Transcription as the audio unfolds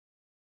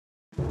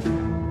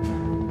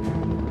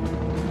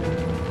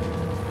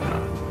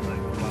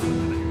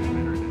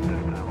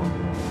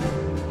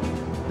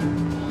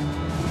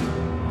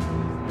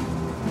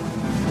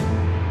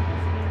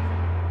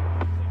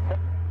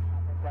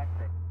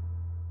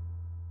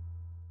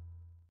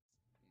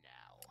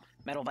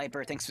Metal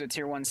Viper, thanks for the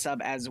tier 1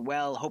 sub as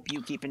well. Hope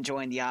you keep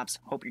enjoying the ops.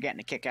 Hope you're getting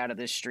a kick out of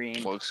this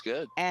stream. Looks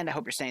good. And I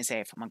hope you're staying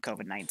safe among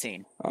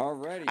COVID-19.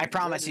 Alrighty. I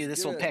promise you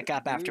this will pick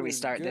up after we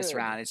start this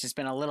round. It's just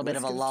been a little bit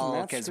of a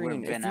lull because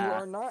we've been if you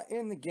are not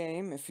in the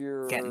game, if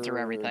you're getting through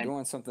everything,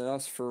 doing something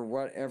else for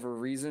whatever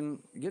reason,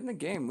 get in the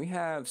game. We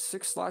have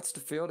 6 slots to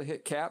fill to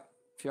hit cap.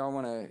 If y'all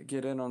want to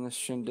get in on this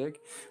shindig,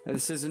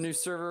 this is a new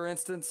server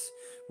instance.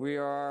 We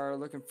are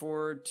looking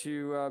forward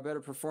to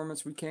better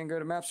performance. We can go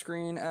to map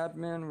screen.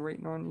 Admin, we're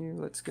waiting on you.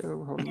 Let's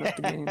go. Holding up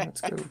the game.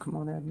 Let's go. Come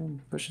on,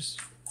 admin. Push us.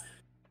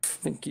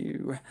 Thank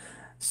you.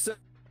 So.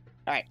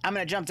 All right, I'm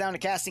going to jump down to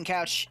casting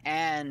couch,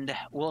 and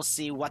we'll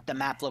see what the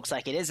map looks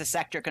like. It is a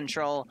sector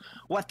control.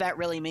 What that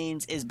really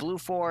means is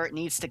BLUFOR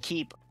needs to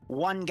keep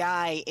one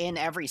guy in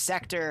every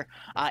sector.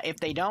 If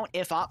they don't,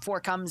 if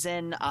OPFOR comes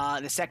in,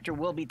 the sector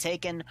will be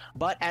taken.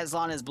 But as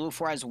long as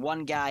BLUFOR has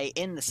one guy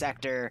in the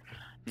sector,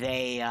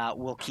 they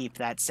will keep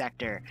that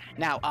sector.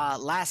 Now,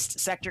 last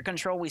sector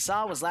control we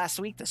saw was last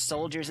week, the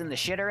soldiers in the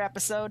shitter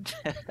episode.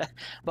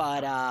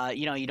 But,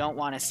 you know, you don't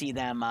want to see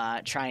them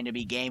trying to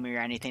be gamey or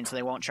anything, so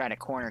they won't try to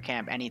corner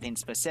camp anything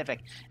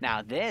specific.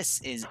 Now,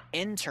 this is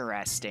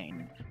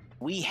interesting.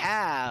 We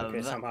have...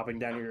 Okay, so I'm hopping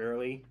down here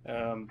early.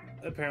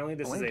 Apparently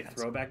this is a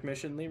throwback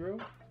mission, Liru.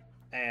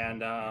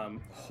 And,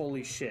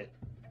 holy shit.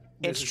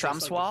 It's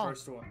Trump's wall? The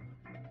first one.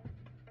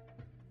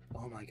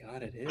 Oh my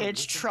god, it is.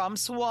 It's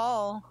Trump's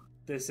wall.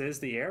 This is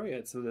the area.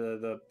 It's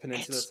the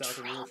peninsula south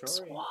of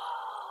Trump's wall.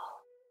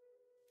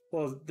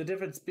 Well, the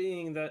difference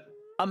being that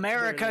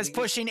America's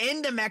pushing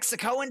into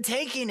Mexico and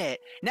taking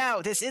it.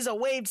 Now, this is a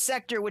waved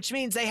sector, which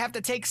means they have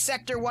to take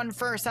Sector 1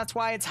 first. That's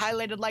why it's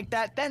highlighted like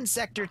that. Then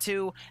Sector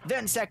 2,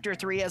 then Sector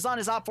 3. As long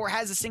as OPFOR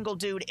has a single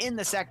dude in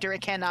the sector,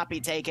 it cannot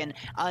be taken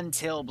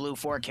until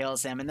BLUFOR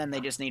kills him, and then they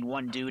just need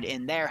one dude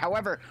in there.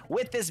 However,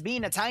 with this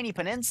being a tiny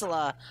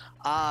peninsula,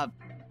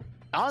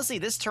 honestly,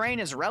 this terrain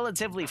is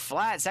relatively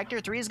flat. Sector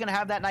 3 is going to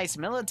have that nice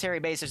military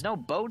base. There's no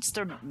boats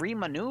to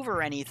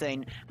remaneuver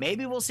anything.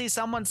 Maybe we'll see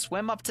someone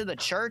swim up to the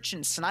church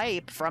and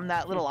snipe from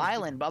that little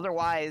island. But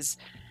otherwise,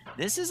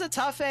 this is a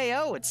tough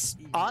AO. It's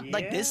on,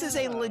 like, this is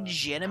a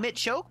legitimate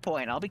choke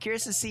point. I'll be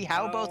curious to see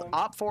how both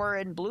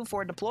OPFOR and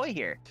BLUFOR deploy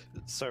here.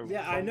 So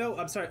yeah, I know.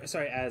 I'm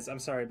sorry, Az. I'm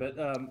sorry, but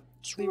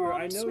Liru,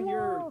 I know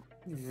you're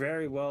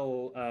very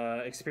well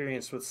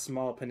experienced with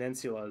small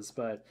peninsulas,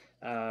 but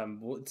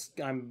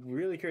I'm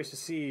really curious to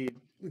see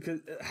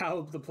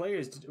how the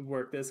players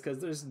work this, because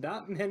there's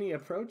not many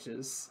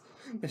approaches.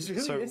 There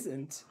really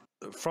isn't.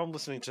 From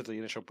listening to the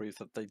initial brief,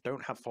 that they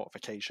don't have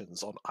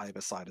fortifications on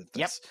either side of this.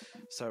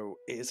 Yep. So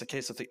it is a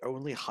case of the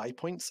only high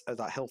points are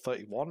that Hill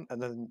 31,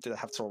 and then they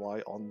have to rely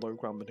on low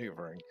ground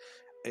maneuvering.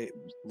 It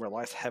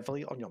relies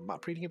heavily on your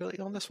map reading ability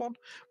on this one,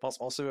 whilst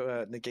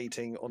also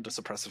negating under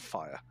suppressive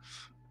fire.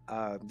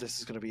 This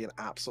is going to be an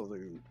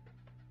absolute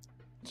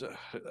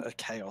a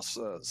chaos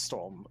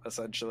storm,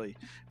 essentially.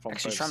 From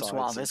Actually, both Trump's sides.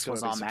 wall, this It's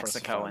was gonna all be suppressive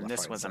Mexico, fire and left, this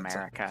right, was and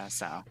center. America,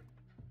 so...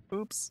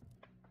 Oops.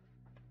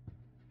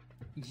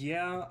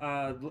 Yeah,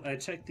 I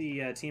checked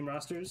the team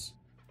rosters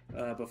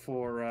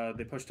before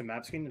they pushed to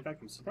map screen. In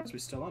fact, I'm surprised we're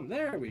still on.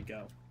 There we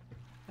go.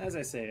 As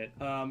I say it,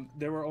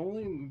 there were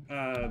only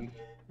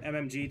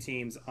MMG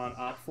teams on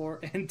OPFOR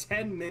and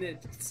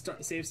 10-minute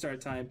save start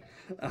time.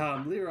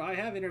 Liru, I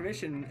have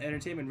intermission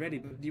entertainment ready,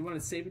 but do you want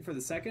to save it for the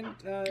second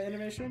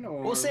intermission?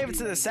 Or we'll save it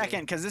to the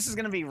second, because this is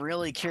going to be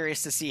really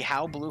curious to see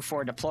how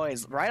BLUFOR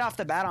deploys. Right off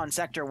the bat on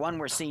Sector 1,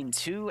 we're seeing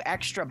 2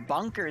 extra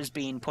bunkers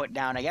being put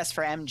down, I guess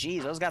for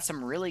MGs. Those got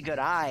some really good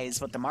eyes,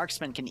 but the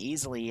marksman can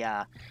easily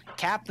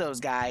cap those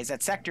guys.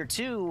 At Sector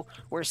 2,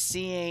 we're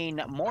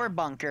seeing more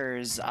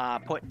bunkers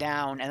put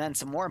down, and then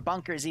some more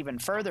bunkers even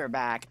further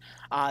back.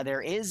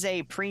 There is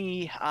a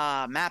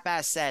pre-map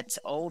asset,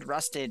 old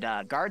rusted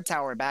guard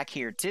tower back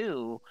here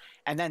too.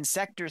 And then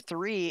Sector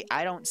 3,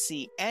 I don't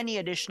see any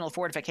additional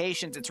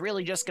fortifications. It's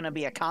really just going to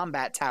be a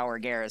combat tower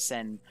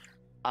garrison.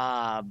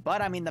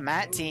 But I mean, the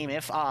MAT team,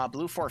 if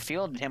BLUFOR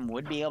fielded him,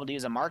 would be able to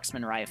use a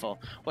marksman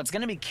rifle. What's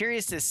going to be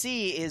curious to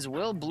see is,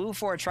 will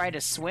BLUFOR try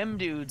to swim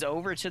dudes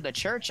over to the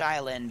church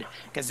island?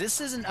 Because this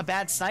isn't a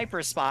bad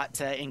sniper spot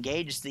to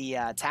engage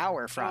the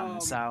tower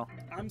from. So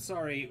I'm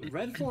sorry,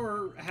 Red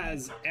 4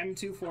 has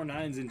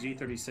M249s and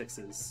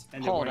G36s,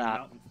 and hold they're up.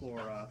 Mountain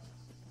Flora.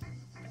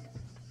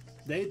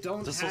 They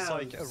don't This have is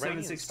like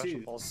Iranian 7.62s.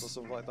 special forces or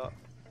something like that.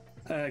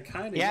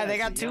 Kind of. yeah, they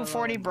got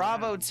 240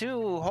 Bravo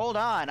too. Hold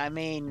on, I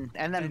mean,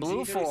 and then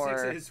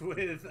BLUFOR G36s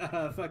with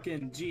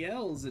fucking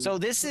GLs. And so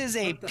this is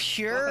a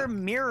pure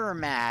mirror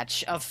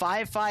match of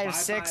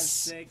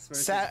 5.56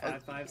 versus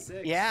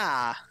 5.56.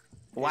 Yeah.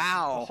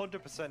 Wow.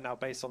 100% now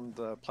based on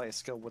the player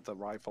skill with the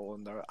rifle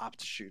and their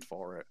aptitude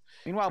for it.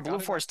 Meanwhile,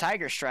 Regarding BLUFOR's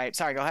Tiger Stripe.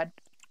 Sorry, go ahead.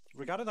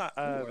 Regarding that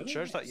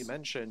church that you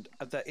mentioned,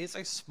 there is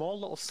a small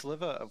little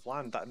sliver of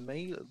land that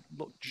may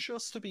look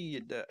just to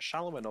be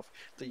shallow enough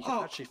that you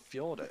can actually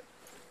fjord it.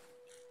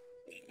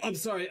 I'm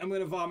sorry, I'm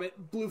gonna vomit.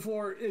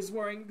 BLUFOR is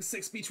wearing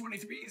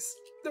 6B23s.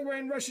 They're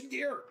wearing Russian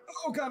gear.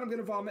 Oh god, I'm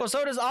gonna vomit. Well,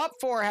 so does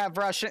OPFOR have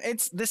Russian.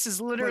 This is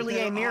literally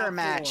a mirror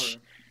match.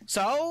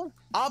 So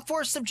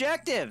OPFOR's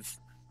subjective.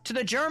 to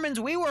the Germans,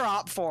 we were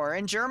OPFOR,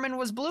 and German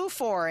was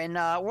BLUFOR in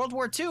World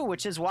War II,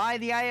 which is why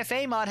the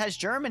IFA mod has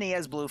Germany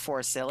as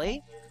BLUFOR,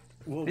 silly.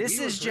 Well, This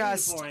we is were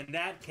just- BLUFOR in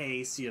that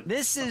case.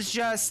 This is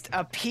just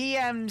a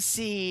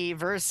PMC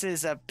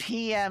versus a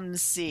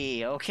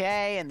PMC,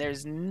 okay? And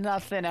there's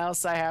nothing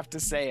else I have to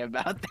say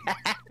about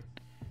that.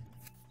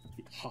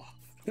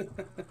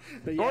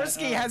 But yeah,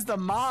 Gorski has the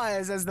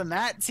Maz as the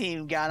MAT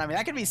team gun. I mean,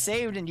 that could be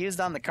saved and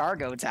used on the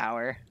cargo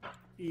tower.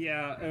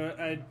 Yeah,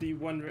 I'd be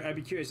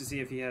curious to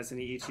see if he has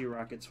any HE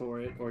rockets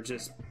for it, or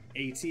just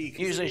AT. 'cause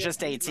Usually if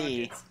just he has AT.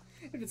 heat rockets-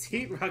 If it's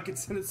heat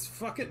rockets, then it's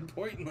fucking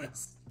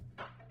pointless.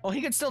 Well,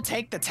 he could still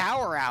take the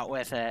tower out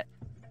with it.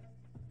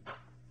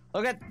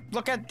 Look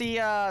at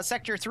the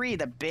Sector 3,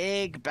 the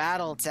big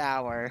battle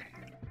tower.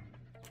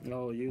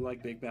 Oh, you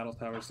like big battle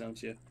towers,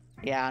 don't you?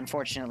 Yeah,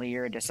 unfortunately,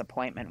 you're a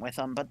disappointment with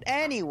them. But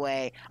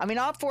anyway, I mean,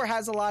 OPFOR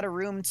has a lot of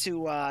room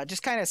to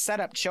just kind of set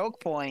up choke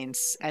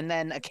points and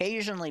then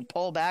occasionally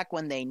pull back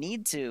when they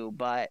need to.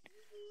 But,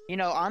 you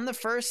know, on the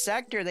first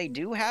sector, they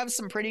do have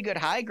some pretty good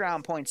high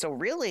ground points. So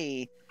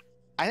really,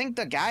 I think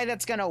the guy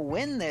that's going to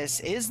win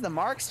this is the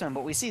marksman.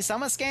 But we see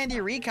some of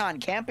Scandi Recon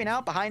camping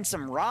out behind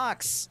some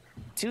rocks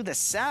to the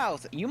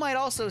south. You might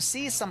also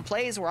see some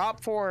plays where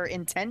OPFOR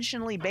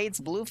intentionally baits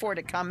BLUFOR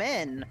to come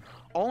in,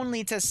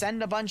 only to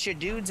send a bunch of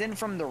dudes in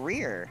from the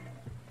rear.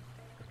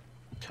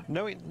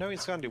 Knowing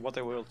Scandi, what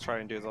they will try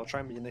and do, they'll try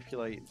and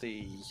manipulate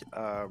the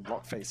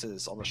rock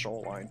faces on the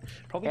shoreline.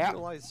 Probably Yeah.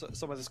 utilize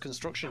some of this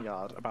construction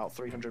yard about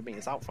 300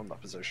 meters out from that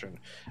position,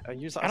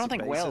 and use that I as don't a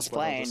think basis Whale's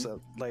where they'll playing.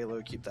 just lay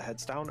low, keep their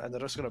heads down, and they're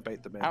just going to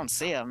bait them in. I don't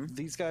see him.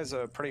 These guys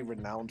are pretty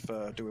renowned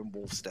for doing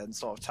wolf's den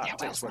sort of Yeah,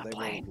 tactics, Whale's where not they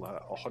playing. will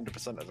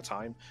 100% of the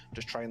time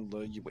just try and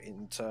lure you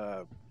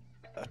into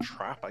a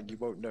trap, and you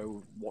won't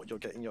know what you're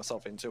getting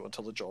yourself into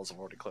until the jaws have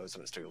already closed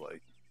and it's too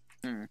late.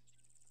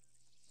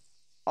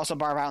 Also,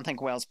 Barb, I don't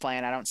think Whale's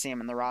playing. I don't see him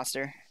in the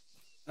roster.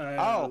 Uh,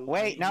 Oh,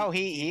 wait, no,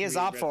 he is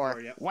red OPFOR.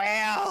 four, yep.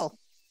 Whale!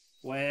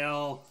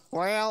 Well,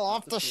 Whale,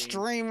 off the the team.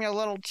 stream, you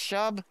little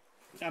chub.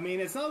 I mean,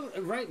 it's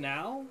not right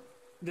now.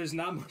 There's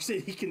not much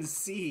that he can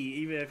see,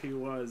 even if he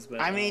was. But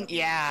I mean,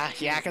 yeah,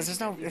 because there's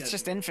no, it's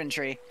just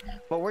infantry.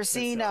 But we're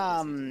seeing,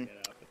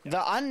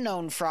 the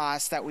unknown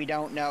Frost that we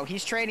don't know.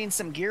 He's trading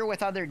some gear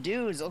with other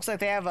dudes. It looks like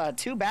they have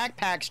 2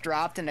 backpacks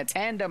dropped and a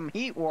tandem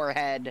heat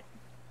warhead.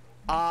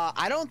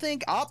 I don't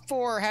think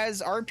OPFOR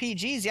has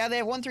RPGs. Yeah, they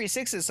have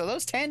 136s, so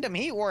those tandem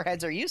heat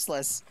warheads are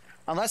useless.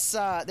 Unless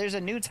there's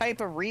a new type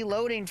of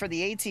reloading for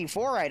the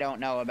AT-4 I don't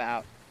know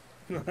about.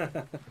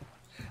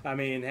 I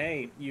mean,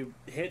 hey, you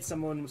hit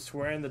someone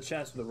square in the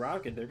chest with a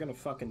rocket, they're gonna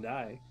fucking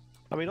die.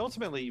 I mean,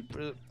 ultimately,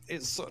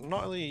 it's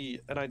not only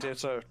an idea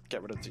to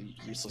get rid of the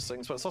useless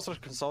things, but it's also to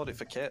consolidate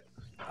for kit.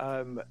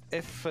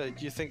 If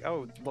you think,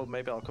 oh, well,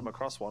 maybe I'll come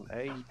across one,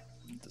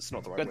 it's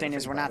not the right way Good thing to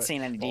is think we're not about it.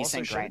 seeing any But also,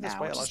 desync showing right this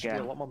now, way, which it'll is actually be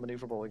good. a lot more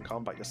maneuverable in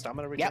combat. Your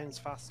stamina regains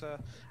faster,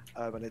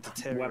 and it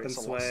deteriorates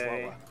Weapon a lot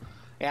sway. slower.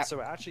 Yep.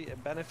 So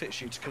it benefits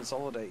you to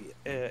consolidate,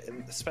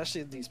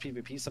 especially in these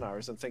PvP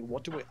scenarios, and think,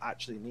 what do we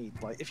actually need?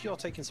 Like, if you're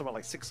taking something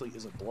like 6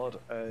 liters of blood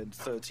and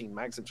 13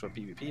 mags into a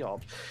PvP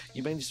op,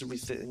 you may need to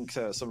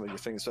rethink some of your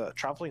things.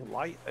 Traveling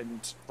light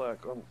and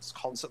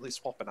constantly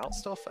swapping out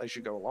stuff as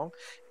you go along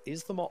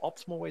is the more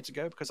optimal way to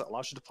go, because it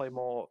allows you to play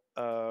more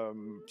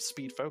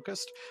speed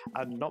focused,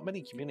 and not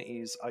many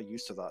communities are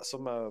used to that.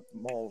 Some are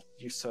more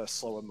used to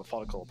slow and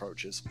methodical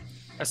approaches.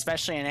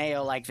 Especially in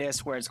AO like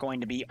this, where it's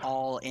going to be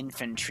all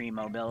infantry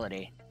mobility.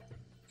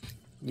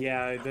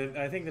 Yeah,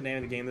 I think the name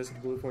of the game, this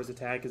BLUFOR's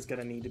attack, is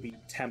gonna need to be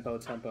tempo,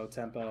 tempo,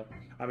 tempo.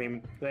 I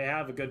mean, they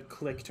have a good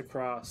click to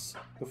cross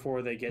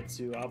before they get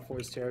to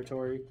OPFOR's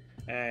territory,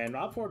 and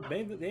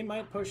OPFOR, they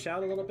might push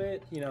out a little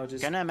bit, you know,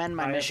 just... Gonna amend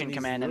my high up mission in these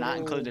command and not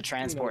little, include the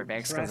transport you know,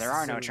 Vics, because there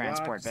are no crests and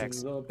transport rocks and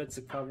Vics. little bits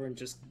of cover and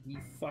just you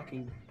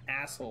fucking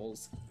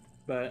assholes.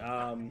 But,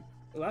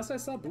 last I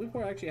saw,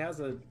 BLUFOR actually has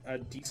a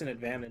decent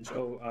advantage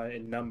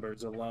in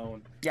numbers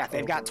alone. Yeah,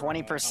 they've got over,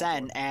 20%,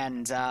 OPFOR.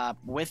 and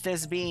with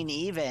this being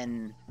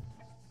even,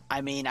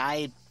 I mean,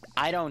 I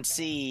don't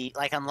see,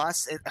 like,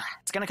 unless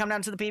it's going to come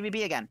down to the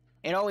PvP again.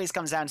 It always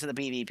comes down to the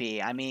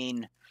PvP. I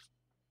mean,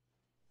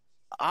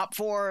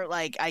 OPFOR,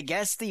 like, I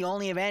guess the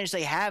only advantage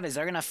they have is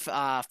they're going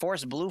to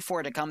force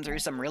BLUFOR to come through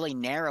some really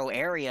narrow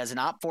areas, and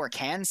OPFOR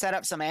can set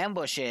up some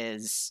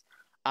ambushes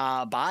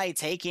by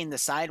taking the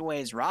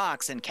sideways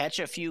rocks and catch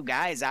a few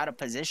guys out of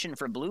position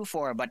for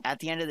BLUFOR, but at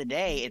the end of the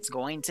day, it's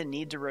going to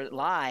need to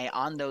rely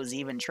on those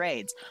even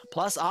trades.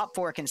 Plus,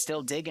 OPFOR can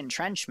still dig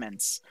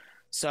entrenchments.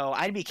 So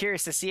I'd be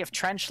curious to see if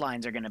trench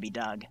lines are going to be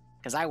dug,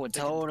 because I would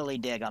totally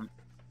dig them.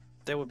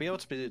 They would be able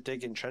to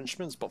dig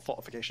entrenchments, but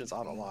fortifications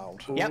aren't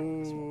allowed. Yep.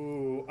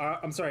 Ooh,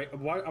 I'm sorry.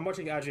 I'm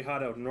watching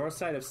Ajihado, north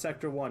side of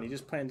Sector 1. He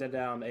just planted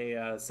down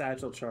a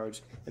satchel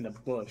charge in the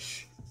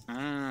bush.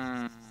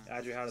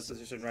 Ajihado's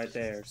position right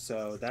there.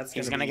 So that's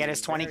He's gonna get his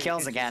 20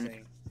 kills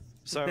again.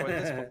 So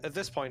at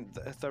this point,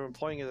 they're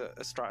employing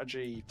a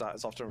strategy that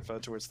is often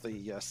referred to as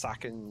the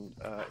sack and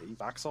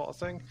evac sort of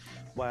thing,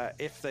 where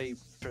if they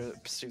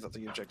perceive that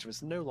the objective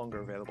is no longer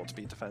available to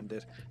be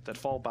defended, they'd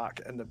fall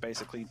back and then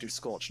basically do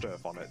scorched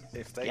earth on it.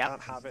 If they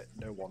can't have it,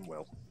 no one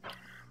will.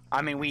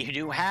 I mean, we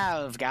do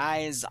have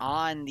guys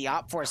on the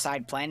OPFOR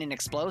side planting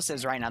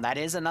explosives right now. That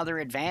is another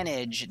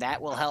advantage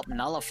that will help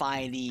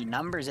nullify the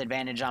numbers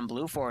advantage on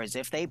BLUFOR, is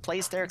if they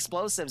place their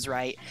explosives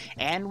right,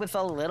 and with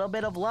a little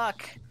bit of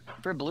luck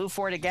for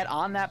BLUFOR to get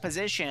on that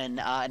position,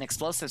 an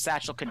explosive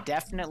satchel could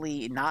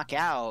definitely knock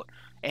out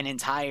an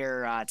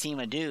entire team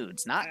of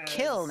dudes. Not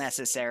kill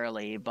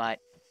necessarily, but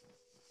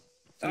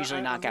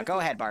usually knock out. Go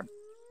ahead, Barb.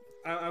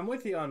 I'm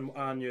with you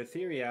on your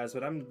theory, Az,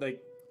 but I'm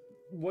like,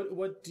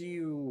 what do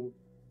you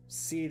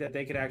see that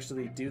they could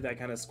actually do that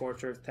kind of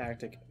scorched earth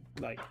tactic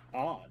like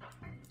on?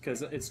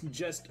 Because it's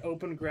just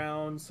open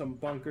ground, some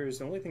bunkers.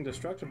 The only thing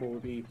destructible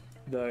would be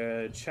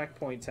the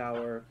checkpoint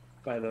tower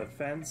by the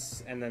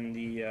fence, and then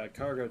the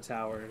cargo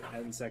tower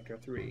in Sector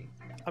 3.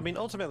 I mean,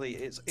 ultimately,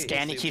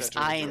 Scandy keeps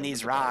eyeing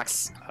these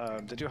rocks.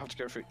 They do have to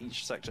go through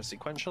each sector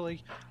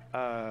sequentially.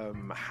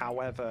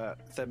 However,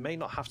 there may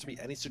not have to be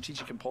any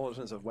strategic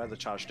importance of where the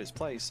charge is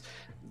placed.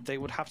 They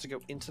would have to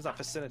go into that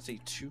vicinity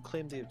to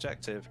claim the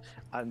objective,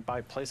 and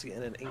by placing it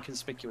in an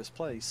inconspicuous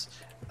place,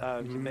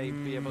 you may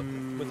be able,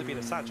 with it being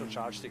a satchel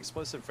charge, the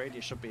explosive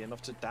radius should be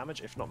enough to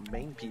damage, if not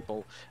maim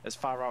people, as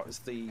far out as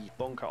the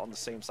bunker on the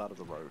same side of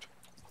the road.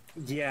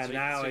 Yeah, so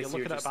now you're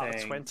looking at about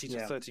a 20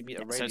 to 30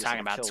 meter radius. So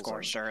talking about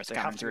scorched earth they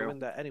coming have to go in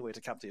there anyway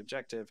to cap the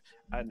objective,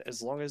 and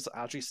as long as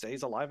Adri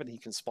stays alive and he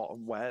can spot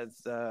where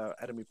the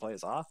enemy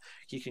players are,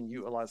 he can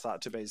utilize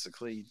that to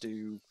basically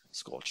do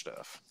scorched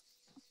earth.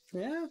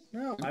 Yeah,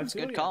 no, that's a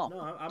good call.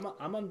 No,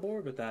 I'm on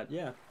board with that.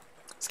 Yeah.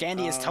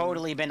 Scandy has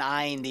totally been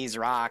eyeing these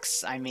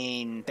rocks. I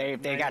mean, they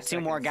got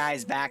 2 more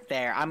guys back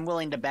there. I'm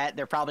willing to bet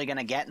they're probably going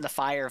to get in the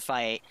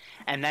firefight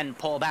and then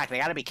pull back. They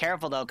got to be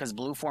careful, though, because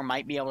BLUFOR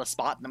might be able to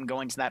spot them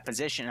going to that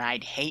position. And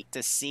I'd hate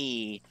to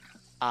see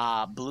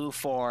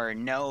BLUFOR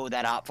know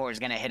that OPFOR is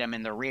going to hit them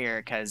in the rear,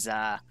 because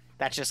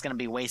that's just going to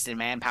be wasted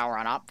manpower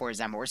on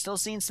OPFOR's end. But we're still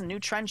seeing some new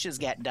trenches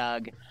get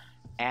dug.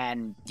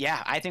 And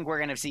yeah, I think we're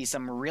going to see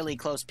some really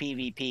close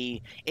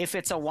PvP. If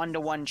it's a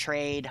 1-to-1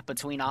 trade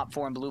between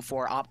OPFOR and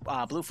BLUFOR,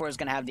 BLUFOR is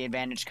going to have the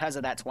advantage because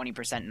of that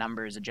 20%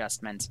 numbers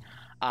adjustment.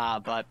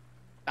 But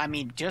I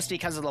mean, just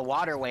because of the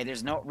waterway,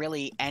 there's not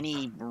really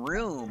any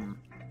room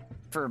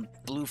for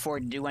BLUFOR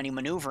to do any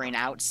maneuvering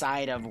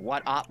outside of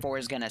what OPFOR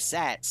is going to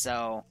set.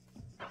 So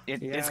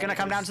it's going to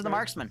come down to the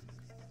marksman.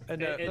 And,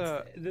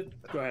 go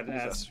ahead,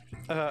 ask.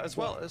 As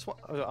well,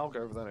 I'll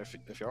go over then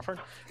if you're offering.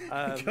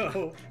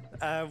 Go.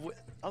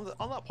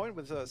 On that point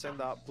with saying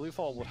that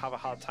BLUFOR would have a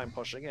hard time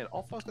pushing in,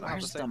 OPFOR's going to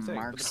have the same thing.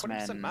 With the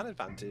 20% man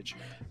advantage,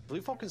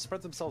 BLUFOR can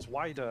spread themselves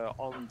wider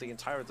on the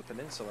entire of the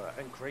peninsula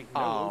and create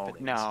no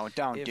openings. No,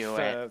 don't do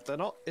it.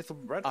 If the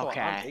Red Hawk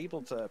aren't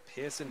able to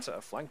pierce into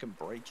a flank and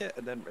break it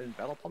and then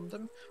envelop on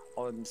them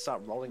and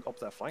start rolling up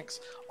their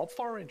flanks, OPFOR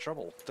are in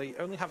trouble. They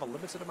only have a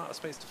limited amount of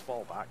space to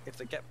fall back. If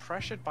they get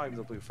pressured by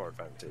the BLUFOR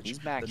advantage,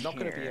 they're not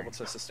going to be able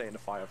to sustain a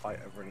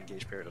firefight over an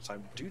engaged period of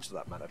time due to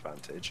that man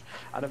advantage,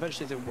 and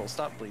eventually they will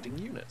start bleeding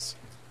units.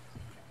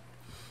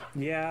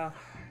 Yeah,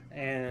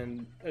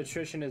 and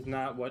attrition is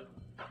not what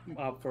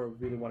OPFOR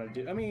really want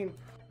to do. I mean,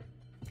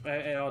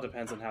 it all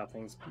depends on how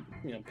things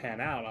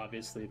pan out,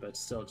 obviously, but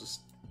still,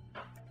 just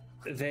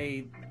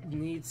they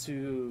need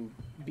to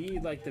be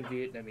like the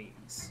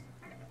Vietnamese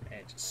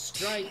and just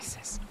strike,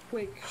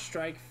 quick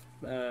strike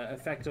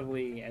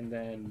effectively, and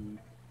then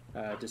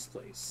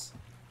displace.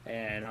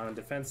 And on a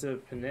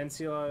defensive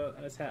peninsula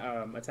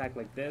attack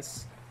like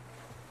this,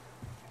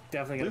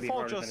 definitely going to be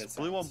harder than it sounds.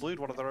 Blue on blued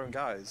one of their own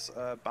guys.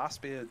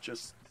 Bassbeard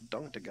just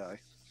dunked a guy.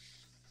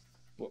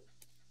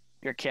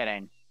 You're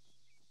kidding.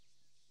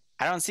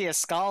 I don't see a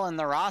skull in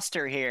the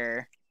roster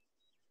here.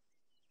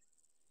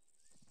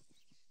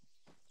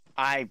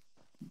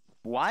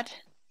 What?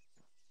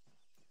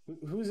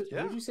 Who'd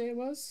you say it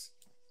was?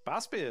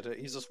 Bassbeard.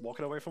 He's just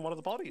walking away from one of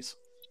the bodies.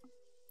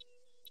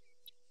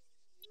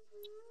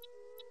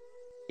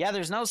 Yeah,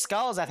 there's no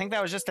skulls. I think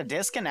that was just a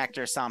disconnect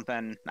or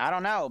something. I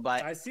don't know,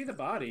 but I see the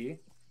body.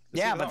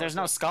 Yeah, but there's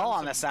no skull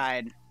on the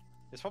side.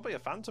 It's probably a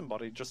phantom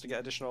body just to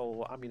get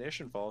additional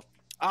ammunition for.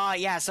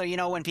 Yeah, so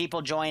when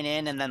people join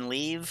in and then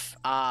leave,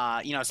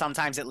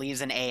 sometimes it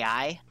leaves an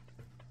AI.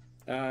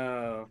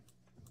 Oh.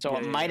 So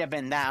it might have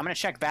been that. I'm going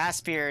to check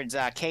Bassbeard's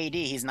KD.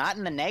 He's not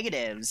in the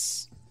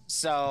negatives.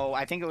 So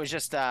I think it was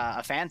just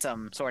a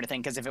phantom sort of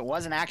thing, because if it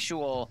was an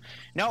actual...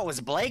 No, it was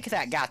Blake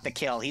that got the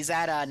kill. He's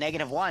at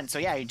 -1. So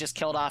yeah, he just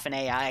killed off an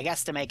AI, I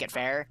guess, to make it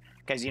fair,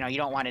 because, you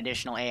don't want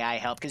additional AI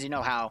help, because you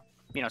know how,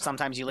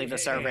 sometimes you leave the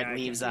server, it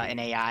leaves an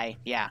AI.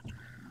 Yeah.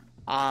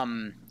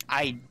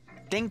 I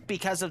think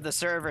because of the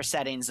server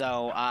settings,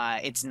 though,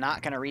 it's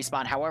not going to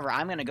respawn. However,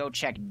 I'm going to go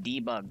check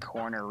debug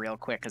corner real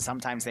quick, because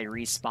sometimes they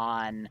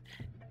respawn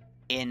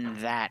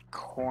in that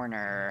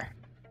corner.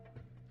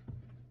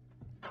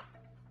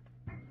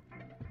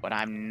 But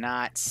I'm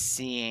not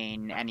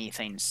seeing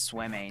anything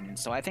swimming,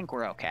 so I think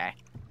we're okay.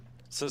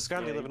 So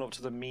Scandi Yeah. living up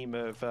to the meme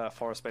of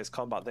forest-based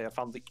combat, they have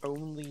found the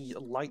only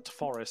light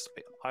forest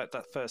at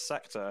that first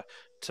sector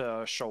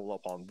to show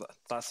up on.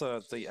 That's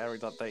the area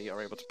that they are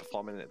able to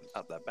perform in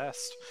at their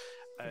best.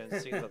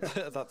 And seeing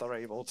that they're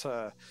able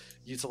to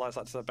utilize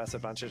that to their best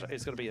advantage,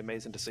 it's going to be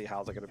amazing to see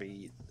how they're going to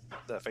be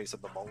the face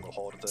of the Mongol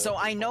horde. So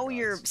I know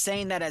you're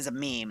saying that as a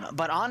meme,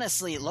 but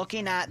honestly,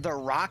 looking at the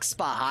rocks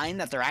behind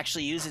that they're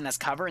actually using as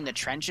cover in the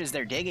trenches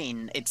they're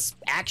digging, it's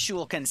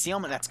actual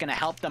concealment that's going to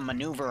help them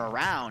maneuver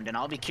around, and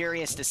I'll be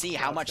curious to see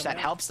how much that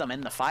helps them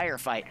in the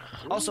firefight.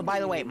 Also, by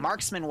the way,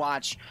 Marksman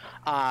Watch,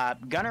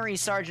 Gunnery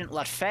Sergeant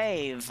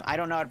Lefebvre, I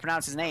don't know how to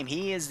pronounce his name,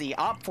 he is the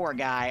OPFOR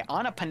guy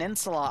on a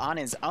peninsula on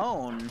his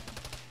own,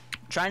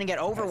 trying to get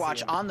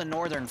Overwatch on the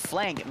northern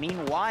flank.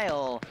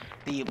 Meanwhile,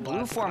 the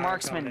BLUFOR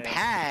marksman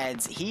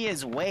pads, he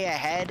is way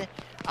ahead.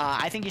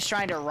 I think he's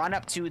trying to run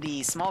up to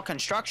the small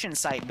construction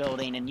site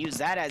building and use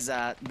that as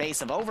a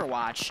base of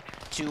Overwatch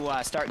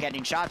to start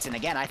getting shots in.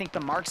 Again, I think the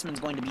marksman's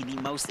going to be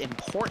the most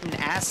important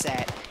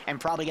asset and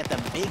probably get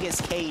the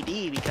biggest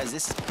KD because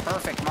this is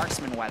perfect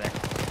marksman weather.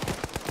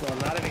 Well,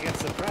 not if he gets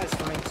suppressed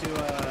running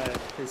to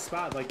his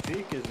spot like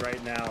Jake is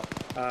right now.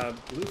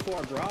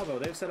 BLUFOR Bravo,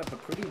 they've set up a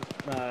pretty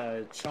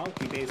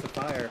chunky base of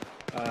fire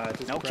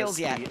to no kills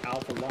yet. The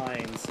alpha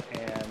lines,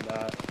 and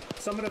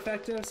somewhat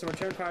effective. Some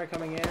return fire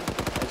coming in,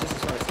 just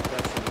as far as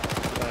suppression.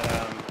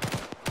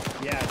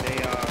 But yeah,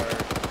 they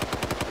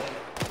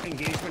are.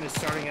 Engagement is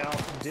starting out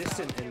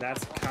distant, and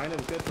that's kind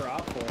of good for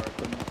OPFOR.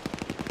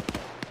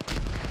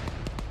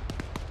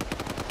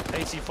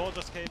 AC4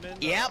 just came in.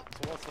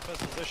 Yep. Towards the first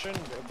position.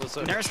 It was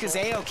Nurse is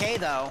A-okay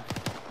though.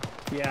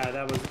 Yeah,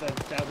 that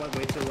went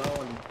way too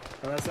low, and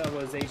unless that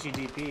was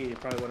HEDP, it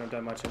probably wouldn't have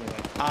done much anyway.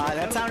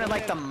 That sounded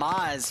like the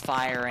Maz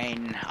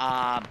firing,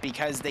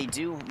 because they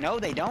do. No,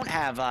 they don't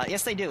have.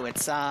 Yes, they do.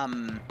 It's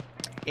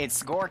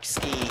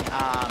Gorksky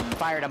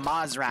fired a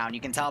Maz round. You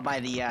can tell by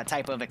the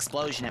type of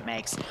explosion it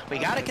makes. We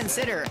got to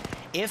consider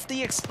if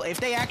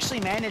they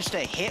actually manage to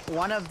hit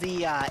one of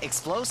the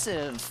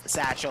explosive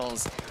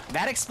satchels,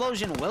 that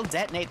explosion will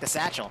detonate the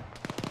satchel.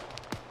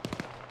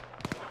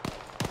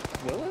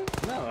 Will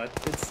it? No,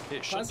 it's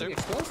plastic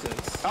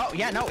explosives. Oh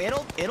yeah, no,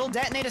 it'll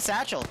detonate a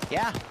satchel.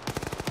 Yeah.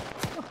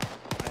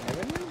 I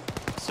never knew.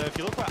 So if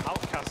you look where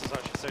Outcast is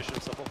actually stationed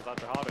himself up with that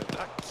Jihado,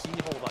 that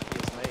keyhole that he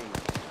has made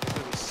is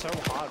going to be so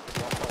hard for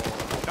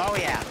the Oh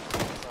yeah.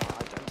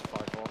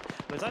 identify for.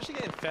 But it's actually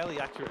getting fairly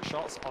accurate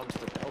shots onto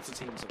the Delta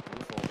teams of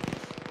BLUFOR.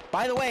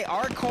 By the way,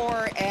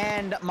 Arcor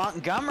and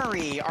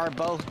Montgomery are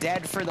both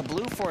dead for the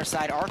BLUFOR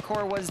side.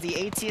 Arcor was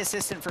the AT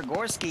assistant for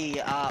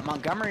Gorski.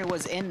 Montgomery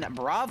was in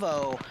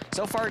Bravo.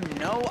 So far,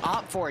 no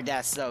OPFOR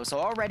deaths, though. So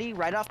already,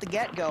 right off the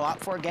get-go,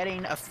 OPFOR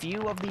getting a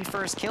few of the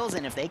first kills.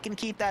 And if they can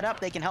keep that up,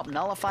 they can help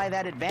nullify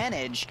that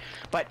advantage.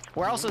 But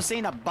we're also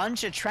seeing a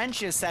bunch of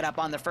trenches set up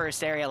on the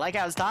first area. Like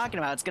I was talking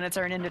about, it's going to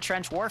turn into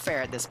trench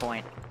warfare at this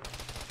point.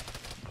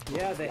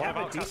 Yeah, they have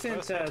a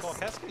decent...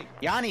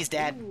 Yanni's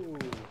dead. Ooh.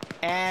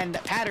 And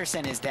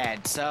Patterson is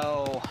dead,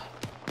 so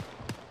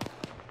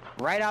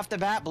right off the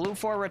bat,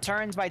 BLUFOR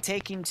returns by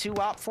taking 2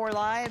 OPFOR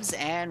lives,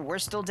 and we're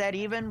still dead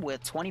even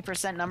with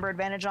 20% number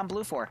advantage on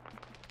BLUFOR.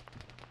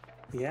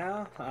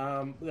 Yeah,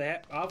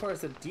 OPFOR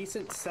has a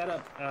decent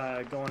setup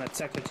going at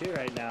Sector 2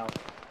 right now.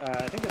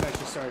 I think they've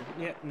actually started...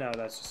 Yeah, no,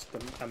 that's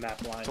just a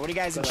map line. So what do you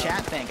guys in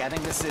chat think? I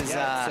think this is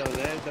yeah, so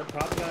they're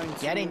probably going to...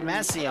 Getting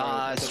messy.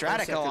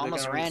 Stratico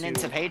almost ran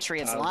into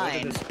Patriots'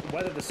 line.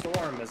 Weather the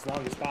storm as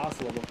long as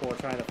possible before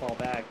trying to fall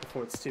back,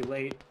 before it's too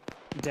late.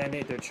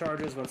 Detonate their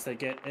charges once they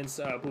get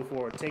into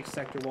BLUFOR takes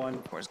Sector 1.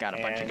 BLUFOR's got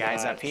a bunch of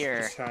guys up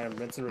here.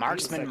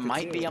 Marksman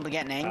might be able to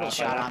get an angle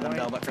shot on them,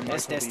 though, but from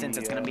this distance,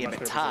 it's going to be a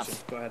bit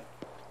tough. Go ahead.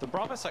 The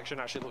Bravo section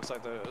actually looks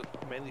like they're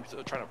mainly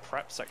trying to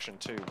prep Section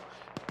 2.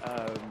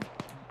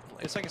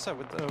 It's like I said,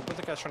 with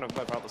the guys trying to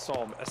weather out the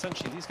storm,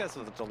 essentially these guys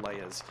are the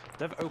delayers.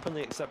 They've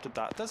openly accepted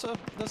that. There's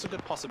a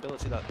good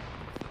possibility that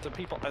the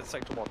people at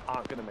Sector 1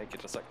 aren't going to make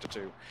it to Sector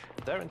 2.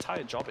 Their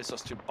entire job is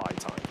just to buy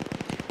time.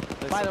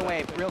 By the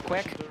way, real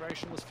quick, the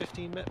duration was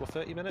 30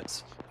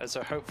 minutes, and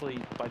so hopefully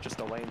by just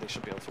delaying they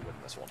should be able to win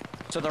this one.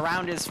 So the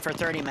round is for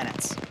 30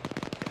 minutes.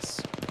 Yes.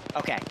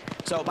 Okay.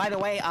 So, by the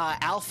way,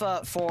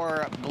 Alpha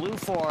for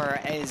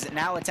BLUFOR is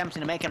now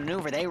attempting to make a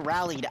maneuver. They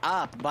rallied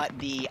up, but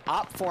the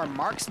OPFOR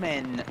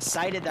marksman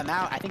sighted them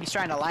out. I think he's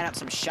trying to line up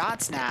some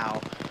shots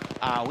now.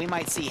 We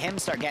might see him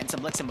start getting some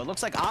blitzing, but it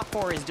looks like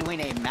OPFOR is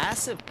doing a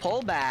massive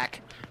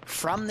pullback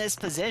from this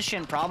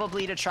position,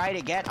 probably to try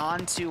to get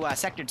onto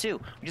Sector 2.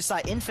 We just saw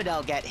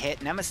Infidel get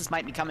hit. Nemesis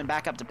might be coming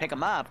back up to pick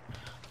him up,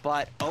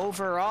 but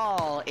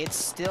overall, it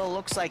still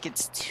looks like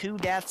it's 2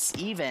 deaths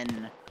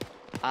even.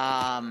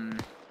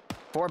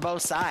 For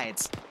both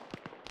sides.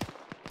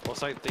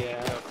 Looks like the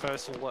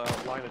first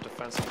line of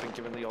defense has been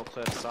given the all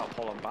clear to start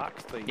pulling back.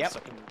 The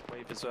second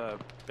wave has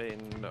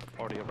been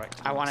already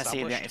erected. I want to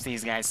see if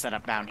these guys set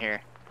up down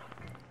here.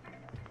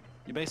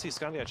 You may see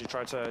Scandi actually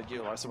try to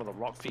utilize some of the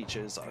rock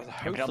features.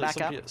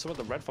 Hopefully some of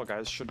the Red 4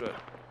 guys should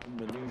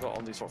maneuver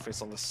on these rock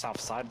faces on the south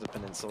side of the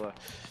peninsula,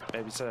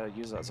 maybe to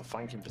use it as a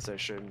flanking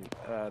position.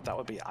 That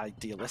would be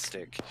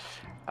idealistic.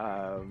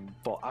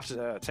 But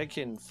after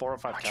taking 4 or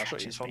 5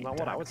 casualties from that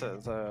one, I would say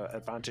the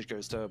advantage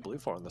goes to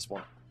BLUFOR in this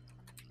one.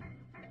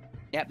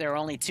 Yep, there are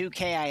only 2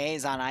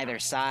 KIAs on either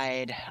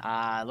side.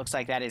 Looks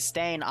like that is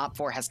staying.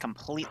 OPFOR has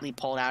completely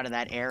pulled out of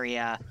that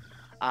area.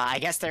 I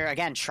guess they're,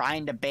 again,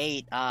 trying to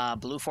bait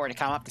BLUFOR to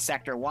come up to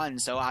Sector 1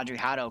 so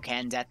Adriano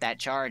can get that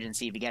charge and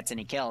see if he gets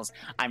any kills.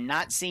 I'm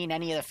not seeing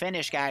any of the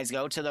Finnish guys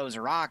go to those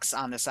rocks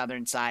on the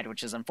southern side,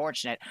 which is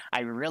unfortunate.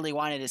 I really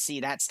wanted to see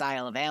that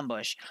style of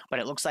ambush, but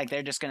it looks like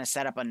they're just going to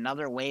set up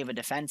another wave of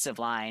defensive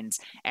lines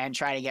and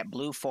try to get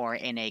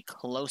BLUFOR in a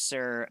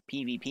closer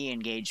PvP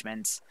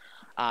engagement.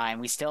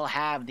 And we still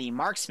have the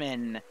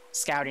marksman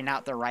scouting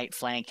out the right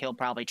flank. He'll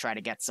probably try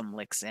to get some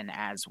licks in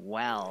as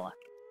well.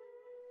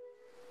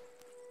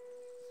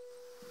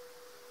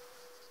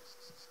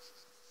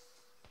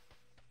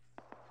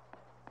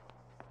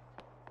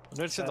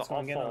 Notice that the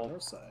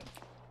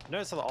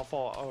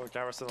OPFOR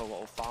garrison a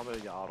little farmer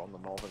yard on the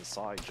northern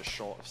side, just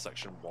short of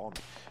Section 1.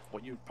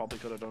 What you probably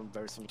could have done,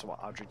 very similar to what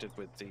Adri did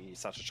with the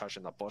satchel charge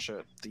in that bush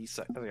at the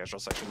actual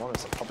Section 1,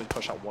 is probably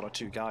push out 1 or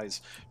 2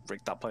 guys, rig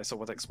that place up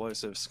with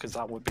explosives, because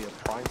that would be a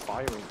prime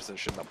firing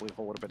position that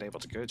BLUFOR would have been able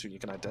to go to. You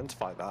can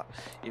identify that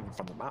even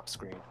from the map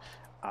screen.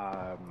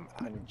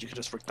 And you could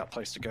just rig that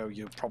place to go.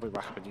 You'd probably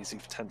rack up an easy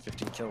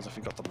 10-15 kills if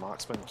you got the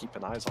marksman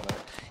keeping eyes on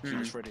it. He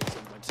was ready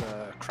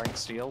to crank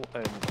steel,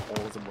 and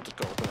all of them would have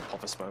got up in a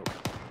puff of smoke.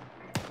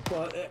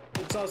 Well,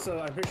 it's also,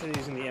 I'm pretty sure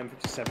they're using the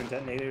M57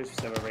 detonators,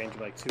 which have a range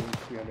of like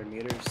 200-300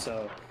 meters,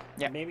 so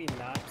maybe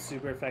not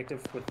super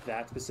effective with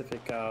that specific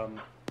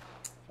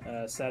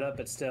setup,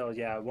 but still,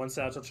 yeah, 1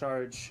 satchel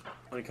charge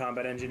on a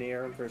combat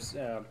engineer for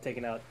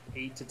taking out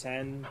 8 to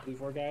 10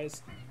 BLUFOR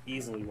guys,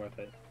 easily worth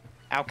it.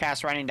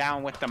 Outcast running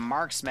down with the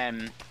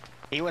marksman.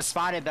 He was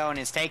spotted, though, and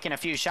is taking a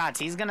few shots.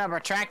 He's going to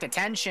attract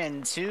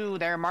attention to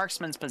their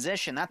marksman's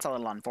position. That's a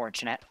little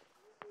unfortunate.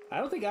 I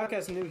don't think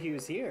Outcast knew he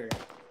was here.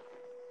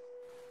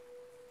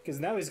 Because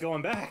now he's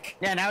going back.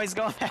 Yeah, now he's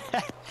going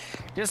back.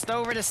 Just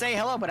over to say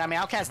hello, but I mean,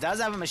 Outcast does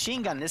have a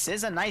machine gun. This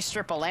is a nice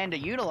strip of land to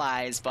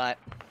utilize, but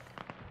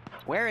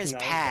where is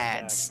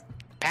Pads?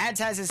 Pads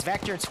has his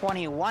Vector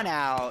 21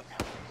 out,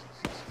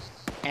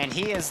 and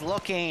he is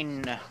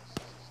looking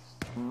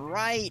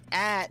right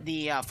at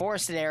the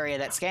forested area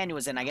that Scandi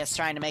was in, I guess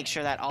trying to make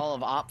sure that all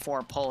of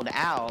OPFOR pulled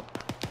out.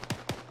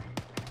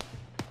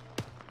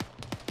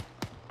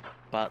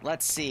 But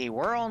let's see,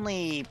 we're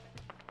only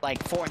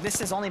like this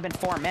has only been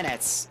 4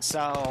 minutes,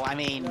 so I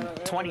mean,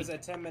 20. It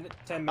was 10 minutes.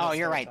 Oh,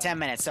 you're right, 10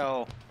 minutes.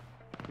 So,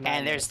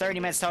 and there's 30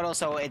 minutes total,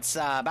 so it's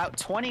about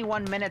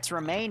 21 minutes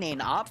remaining.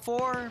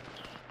 OPFOR.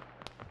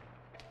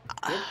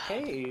 Good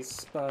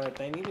pace, but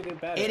they need to do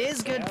better. It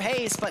is good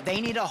pace, but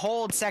they need to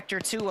hold Sector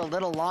 2 a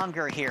little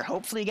longer here.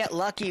 Hopefully get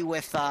lucky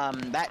with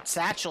that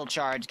satchel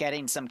charge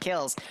getting some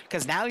kills,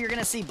 because now you're going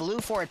to see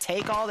BLUFOR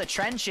take all the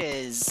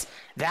trenches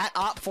that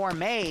OPFOR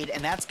made,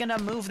 and that's going to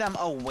move them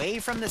away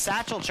from the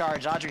satchel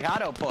charge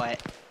Adriano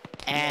put,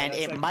 and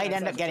it might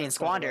end up getting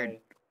squandered.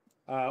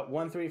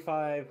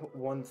 135,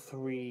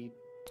 13...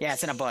 Yeah,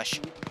 it's in a bush.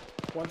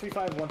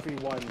 135,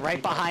 131.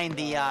 Right behind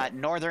the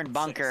northern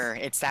bunker.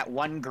 It's that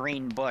one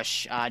green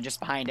bush just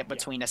behind it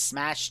between a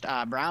smashed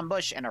brown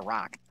bush and a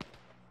rock.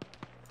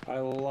 I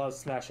love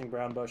smashing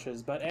brown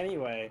bushes, but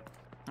anyway.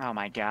 Oh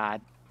my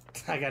god.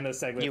 I got no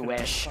segue. You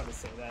wish. I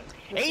just wanted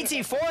to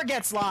say that. AT4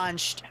 gets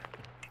launched.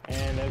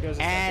 And there goes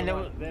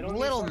a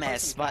little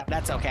miss, but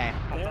that's okay.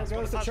 There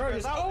goes the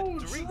charges. Oh,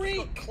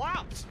 Dreek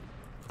clapped.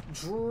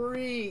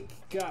 Dreek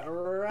got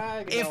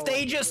ragged. If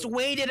they just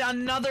waited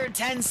another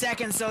 10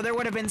 seconds, though, there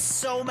would have been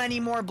so many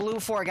more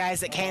BLUFOR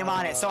guys that came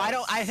on it. So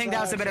I think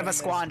that was a bit of a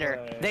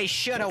squander. They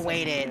should have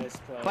waited,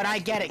 but I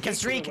get it,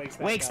 because Dreek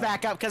wakes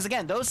back up. Because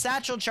again, those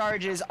satchel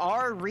charges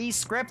are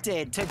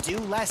re-scripted to do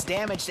less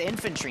damage to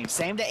infantry.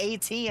 Same to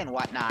AT and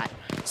whatnot.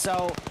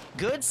 So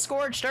good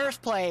scorched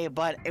earth play,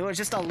 but it was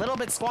just a little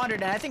bit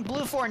squandered. And I think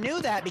BLUFOR knew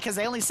that because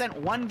they only sent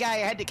one guy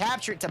ahead to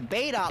capture it to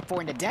bait OPFOR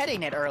and to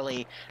detonate it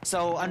early.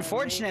 So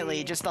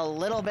unfortunately, just a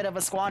little bit of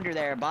a squander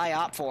there by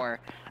OPFOR.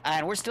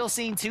 And we're still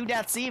seeing 2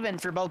 deaths even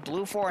for both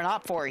BLUFOR and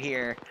OPFOR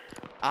here.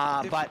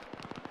 But,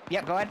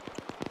 yeah, go ahead.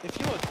 If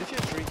you're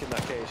Dreek in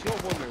that case, you're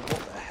wondering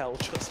what the hell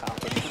just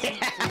happened.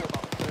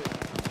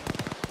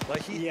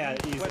 Like he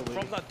went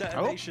from that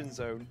detonation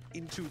zone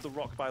into the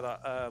rock by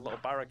that little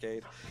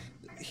barricade.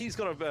 He's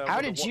got a.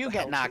 How did you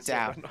get knocked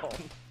out?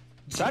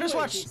 So I just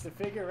watched to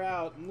figure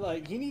out,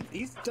 like,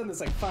 he's done this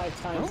like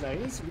 5 times now. He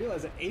needs to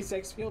realize that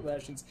ASEX field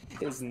rations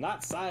is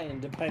not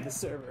signed by the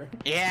server.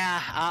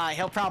 Yeah,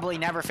 he'll probably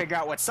never figure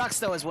out. What sucks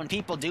though is when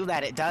people do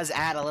that, it does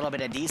add a little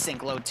bit of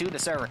desync load to the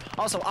server.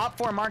 Also,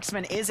 OPFOR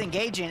marksman is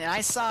engaging, and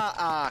I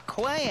saw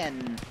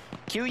Quayan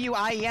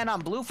QUIEN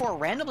on BLUFOR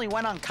randomly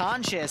went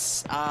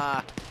unconscious.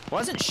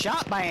 Wasn't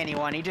shot by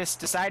anyone. He just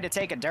decided to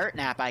take a dirt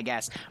nap, I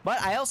guess.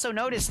 But I also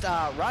noticed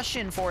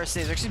Russian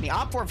forces, or excuse me,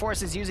 OPFOR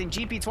forces using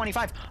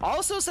GP25.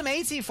 Also some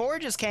AT4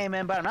 just came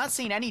in, but I'm not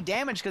seeing any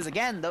damage because,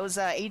 again, those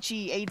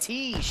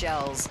HEAT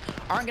shells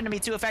aren't going to be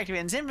too effective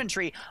in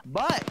infantry.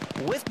 But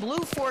with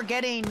BLUFOR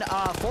getting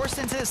forced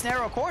into this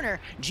narrow corner,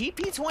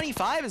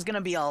 GP25 is going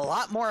to be a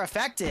lot more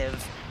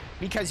effective,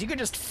 because you could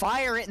just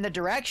fire it in the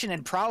direction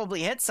and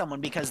probably hit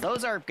someone, because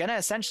those are going to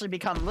essentially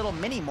become little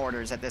mini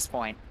mortars at this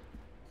point.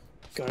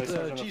 Go ahead,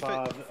 The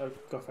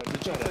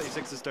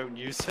G36s don't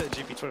use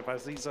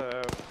GP25s. These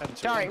are M2.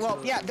 Sorry, well,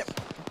 yeah,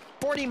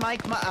 40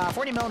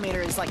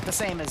 millimeter is like the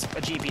same as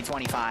a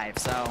GP25,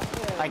 so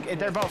Yeah, like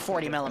they're both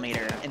 40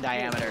 millimeter in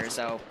diameter,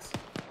 so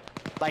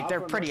like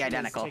they're pretty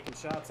identical. Taking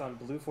shots on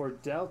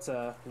BLUFOR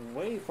Delta,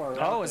 way far.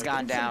 Oh, has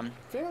gone down.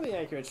 Fairly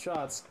accurate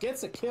shots.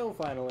 Gets a kill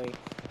finally,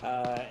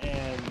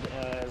 and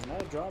has now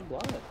drawn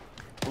blood.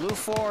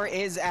 BLUFOR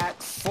is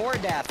at 4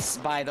 deaths,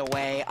 by the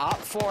way.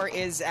 OPFOR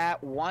is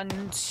at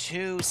 1,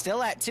 2,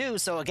 still at 2.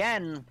 So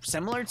again,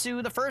 similar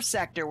to the first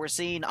sector, we're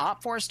seeing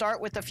OPFOR start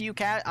with a few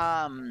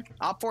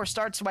OPFOR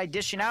starts by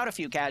dishing out a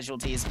few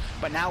casualties,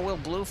 but now will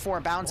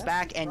BLUFOR bounce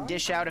back and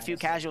dish out a few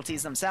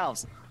casualties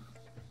themselves?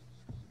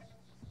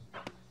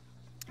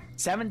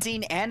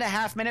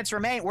 17.5 minutes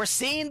remain. We're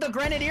seeing the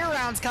Grenadier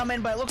rounds come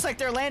in, but it looks like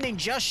they're landing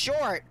just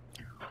short.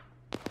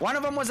 One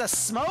of them was a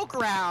smoke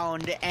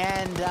round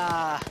and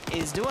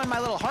is doing my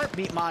little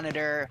heartbeat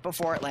monitor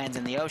before it lands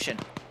in the ocean.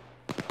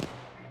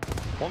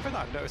 One thing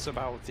that I've noticed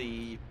about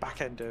the back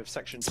end of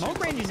section 2,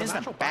 Smoke ranging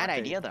isn't a bad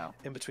idea, though.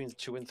 In between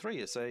 2 and 3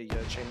 is a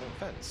chain link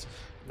fence.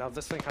 Now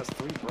this thing has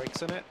 3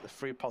 breaks in it,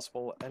 3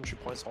 possible entry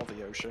points of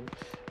the ocean.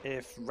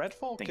 If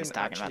Redfall can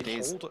actually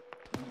hold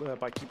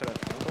by keeping an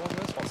angle on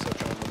this, while still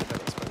trying to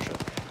limit exposure,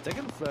 they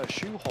can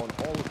shoehorn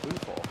all of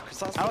BLUFOR, because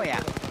that's oh yeah.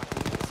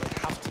 They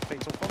have to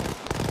fatal funnel.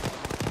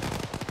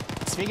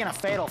 Speaking of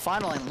fatal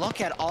funneling,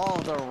 look at all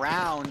the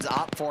rounds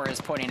OPFOR is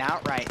putting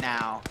out right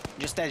now,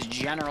 just as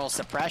general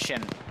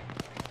suppression.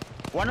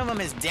 One of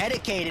them is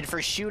dedicated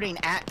for shooting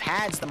at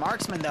pads, the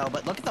marksman, though,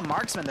 but look at the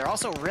marksman. They're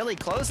also really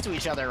close to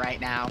each other right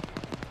now.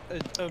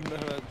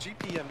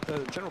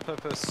 General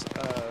purpose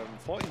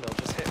 40 mil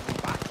just hit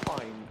the back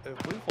line of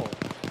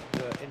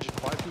BLUFOR, injured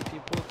quite a few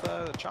people with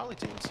the Charlie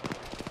teams.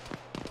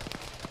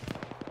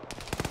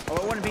 Oh,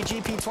 it wouldn't be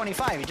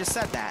GP25. You just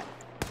said that.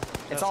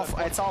 It's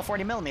all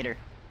 40 millimeter.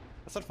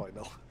 I said 40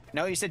 mil.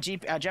 No, you said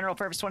General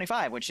Purpose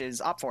 25, which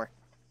is OPFOR.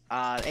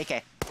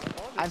 AK.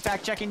 I'm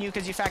fact checking you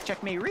because you fact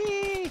checked me.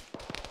 Ree!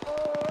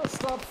 Oh,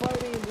 stop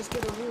fighting and just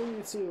get a room,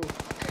 you two.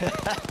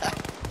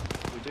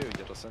 We do,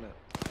 get us in it.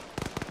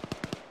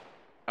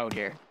 Oh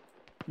dear.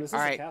 This is all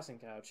a right. casting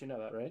couch, you know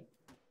that, right?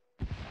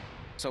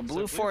 So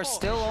BLUFOR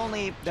still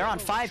only, they're on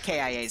 5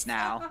 KIAs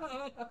now.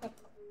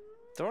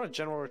 They're on a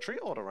general retreat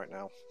order right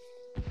now.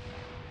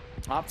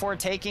 OPFOR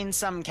taking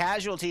some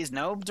casualties.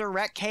 No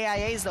direct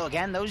KIAs, though.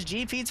 Again, those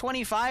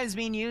GP25s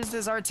being used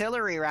as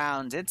artillery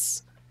rounds.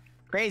 It's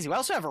crazy. We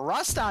also have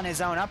Rust on his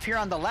own up here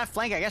on the left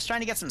flank, I guess trying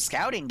to get some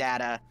scouting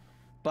data.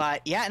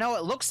 But yeah, no,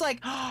 it looks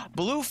like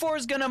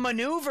BLUFOR's gonna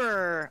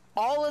maneuver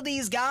all of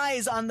these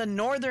guys on the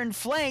northern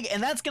flank,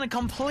 and that's gonna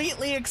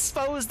completely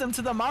expose them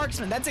to the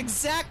marksman. That's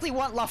exactly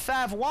what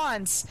Lefebvre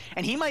wants,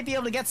 and he might be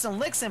able to get some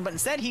licks in, but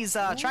instead he's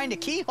trying to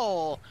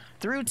keyhole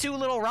through 2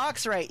 little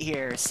rocks right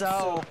here.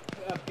 So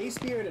Base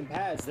Spirit and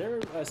Pads,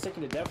 they're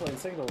sticking to definitely and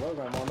sticking to low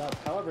ground well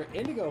enough. However,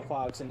 Indigo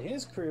Fox and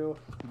his crew,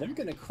 they're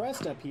gonna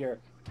crest up here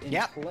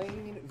in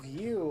plain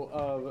view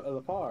of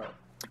the par.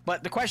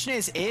 But the question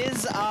is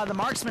the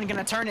marksman going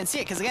to turn and see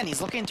it? Because, again,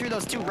 he's looking through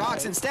those 2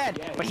 rocks instead.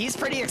 Yeah, but he's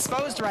pretty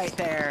exposed right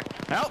there.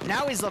 Nope,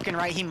 now he's looking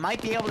right. He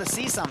might be able to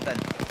see something.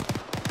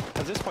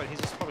 At this point,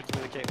 he's just probably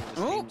communicating with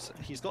his teams.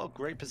 He's got a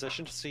great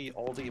position to see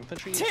all the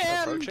infantry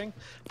approaching,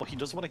 but he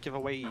doesn't want to give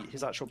away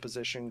his actual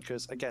position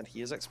because, again,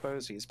 he is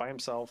exposed. He's by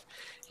himself.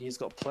 He's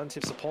got plenty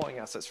of supporting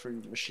assets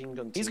through machine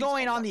gun teams. He's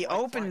going on the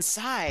open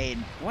side.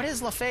 What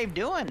is Lefebvre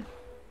doing?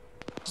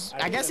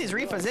 I guess he's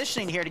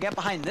repositioning here to get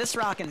behind this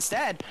rock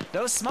instead.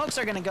 Those smokes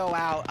are going to go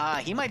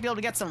out. He might be able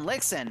to get some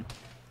licks in.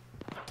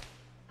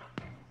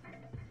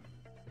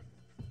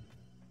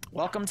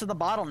 Welcome to the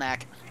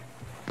bottleneck.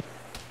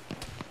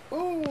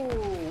 Ooh,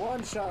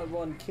 1 shot,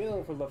 1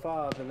 kill for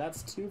Lefebvre, and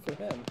that's 2 for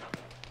him.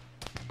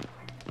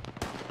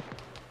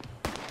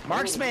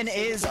 Marksman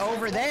is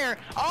over there.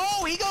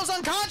 Oh, he goes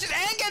unconscious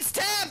and gets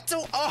tapped.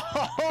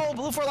 Oh,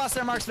 BLUFOR lost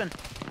their marksman.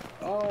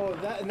 Oh,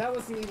 that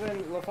wasn't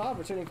even Lefebvre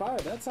returning fire.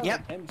 That sounds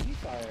like MG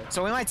fire.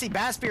 So we might see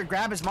Bassbeard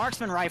grab his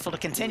marksman rifle to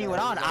continue it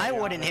on. I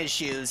would in his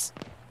shoes.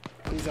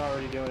 He's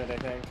already doing it, I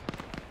think.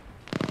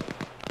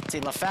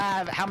 See,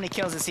 Lefebvre, how many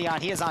kills is he on?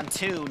 He is on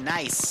 2.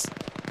 Nice.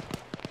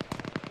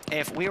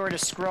 If we were to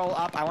scroll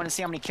up, I want to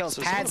see how many kills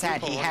Pads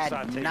had. He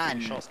had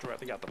none. Shots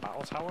directly at the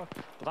battle tower,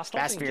 but that's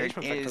not the Bassbeard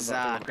engagement is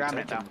grabbing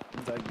it though.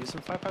 They're using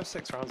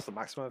 5.56 rounds. The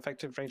maximum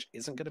effective range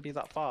isn't going to be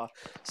that far.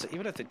 So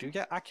even if they do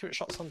get accurate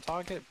shots on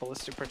target,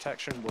 ballistic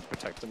protection would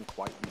protect them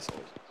quite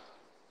easily.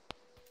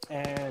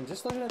 And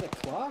just looking at the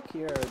clock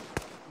here,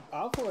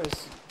 OPFOR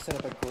has set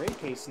up a great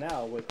pace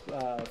now with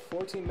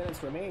 14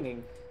 minutes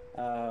remaining.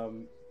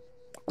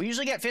 We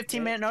usually get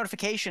 15-minute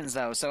notifications,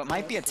 though, so it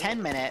might be a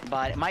 10-minute,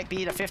 but it might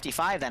be to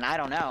 55 then. I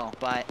don't know,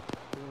 but...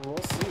 We'll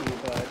see,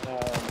 but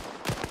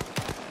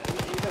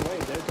either way,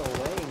 they're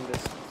delaying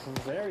this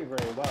very,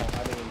 very well.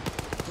 I mean,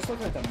 just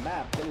looking at the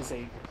map, there is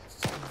a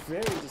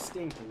very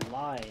distinct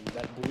line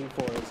that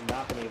BLUFOR has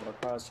not been able to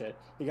cross yet.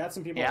 You got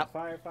some people like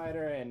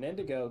Firefighter and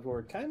Indigo who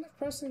are kind of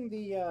pressing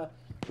the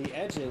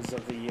edges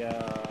of the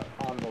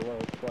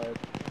envelope, but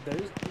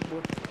there's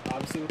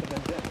obviously with the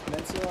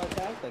Peninsula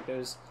attack, like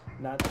there's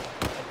not a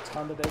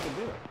ton that they can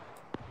do.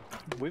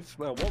 With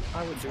what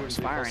I would do in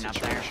the firing up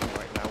there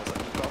right now is that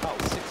you've got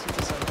about 60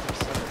 to 70%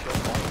 of your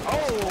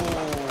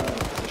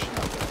position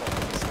that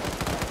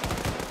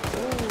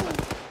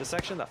the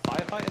section that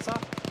firefighters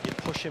are, you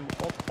push him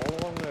up all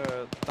along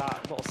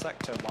that little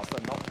sector whilst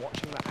they're not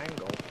watching the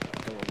angle,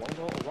 go along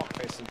the little rock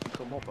face and you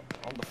come up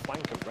on the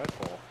flank of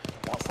Redfall.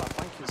 Whilst that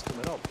flank is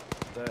coming up,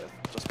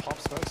 just pop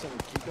smokes and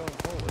keep going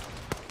forward.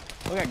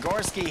 Look at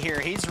Gorski here.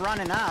 He's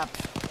running up.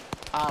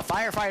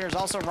 Firefighters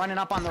also running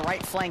up on the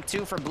right flank,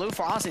 too, for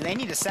BLUFOR. Honestly, they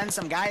need to send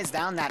some guys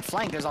down that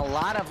flank. There's a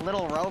lot of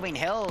little roving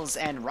hills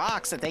and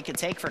rocks that they could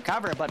take for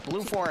cover, but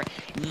BLUFOR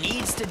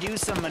needs to do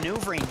some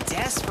maneuvering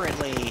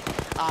desperately,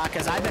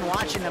 because I've been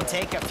watching them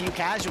take a few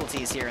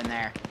casualties here and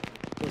there.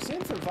 We're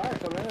seeing some fire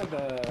coming in at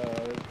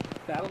the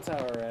battle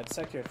tower at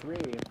Sector 3.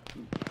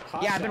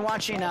 Yeah, I've been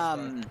watching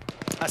a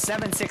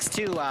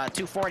 7.62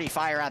 240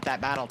 fire at that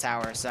battle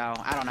tower, so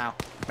I don't know.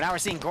 But now we're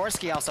seeing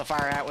Gorski also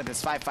fire out with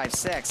his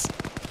 5.56.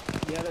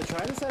 Yeah, they're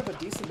trying to set up a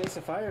decent base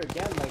of fire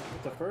again, like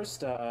the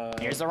first.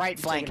 Here's the right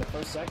flank. The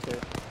first sector,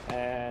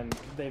 and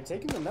they've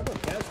taken a number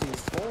of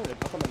casualties forward,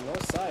 up on the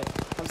north side.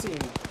 I'm seeing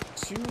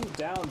 2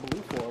 down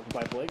BLUFOR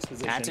by Blake's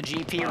position. That's a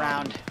GP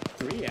round.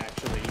 3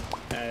 actually,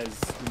 as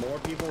more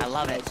people. I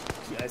love it.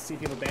 I see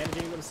people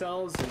bandaging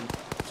themselves and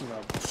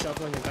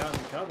shuffling about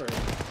in cover.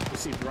 You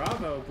see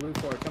Bravo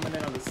BLUFOR coming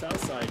in on the south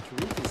side.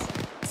 Tariq is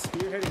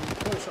spearheading the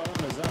push all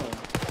on his own.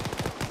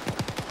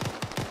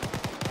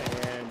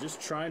 Just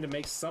trying to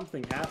make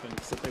something happen,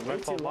 because if they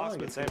wait too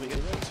long, it's going to be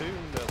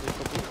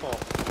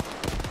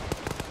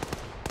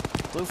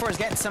BLUFOR is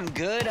getting some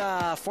good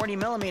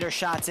 40mm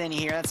shots in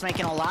here. That's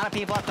making a lot of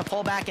people have to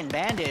pull back and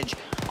bandage.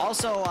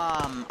 Also,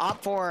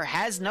 OPFOR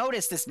has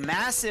noticed this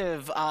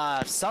massive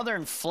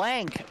southern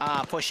flank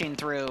pushing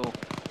through.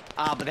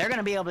 But they're going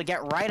to be able to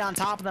get right on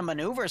top of the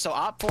maneuver. So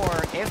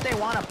OPFOR, if they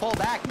want to pull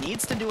back,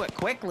 needs to do it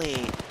quickly.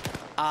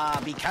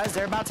 Because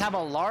they're about to have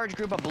a large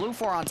group of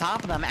BLUFOR on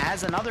top of them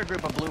as another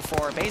group of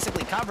BLUFOR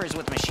basically covers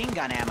with machine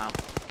gun ammo.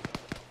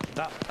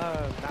 That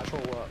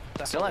natural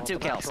still have 2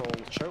 kills.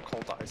 Natural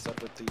chokehold that I said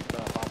with the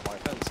barbed wire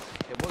fence,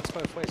 it works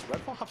both ways.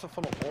 Redfall have to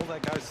funnel all their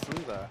guys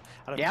through there,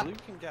 and if Blue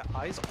can get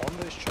eyes on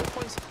those choke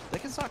points, they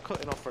can start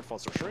cutting off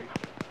Redfall's retreat.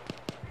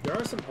 There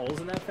are some holes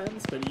in that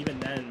fence, but even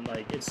then,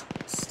 like, it's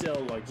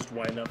still like just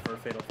wide enough for a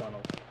fatal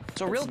funnel.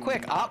 So real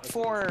quick,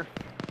 OPFOR.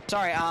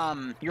 Sorry,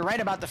 you're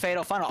right about the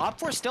fatal funnel.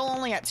 OPFOR still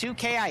only at 2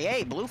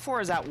 KIA. BLUFOR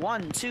is at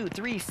 1, 2,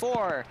 3,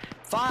 4,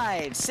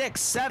 5,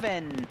 6,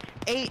 7,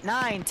 8,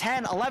 9,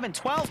 10, 11,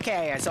 12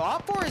 KIA. So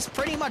OPFOR is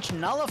pretty much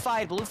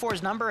nullified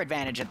BLUFOR's number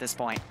advantage at this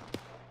point.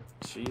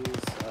 Jesus.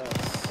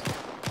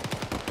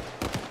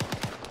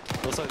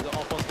 Looks like the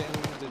OPFOR's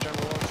getting the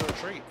general order to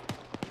retreat.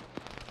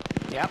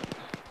 Yep.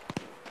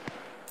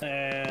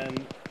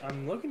 And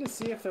I'm looking to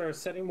see if they're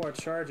setting more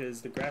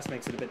charges. The grass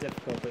makes it a bit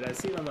difficult, but I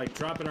see them like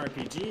dropping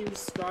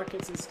RPGs,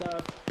 rockets and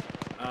stuff.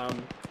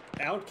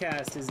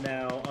 Outcast is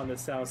now on the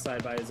south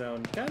side by his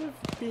own, kind of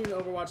being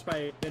overwatched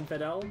by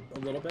Infidel a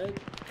little bit,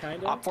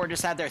 kind of. OPFOR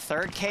just had their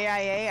 3rd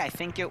KIA. I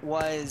think it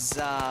was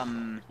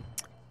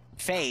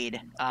Fade,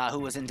 who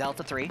was in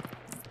Delta 3.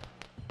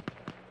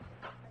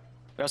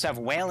 We also have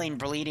Wailing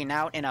bleeding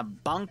out in a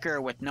bunker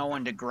with no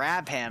one to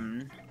grab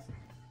him.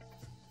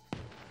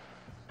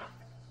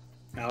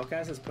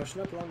 Outcast is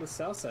pushing up along the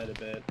south side a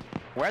bit.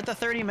 We're at the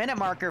 30-minute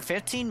marker.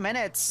 15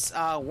 minutes.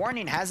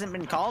 Warning hasn't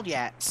been called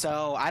yet,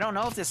 so I don't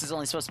know if this is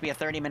only supposed to be a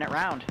 30-minute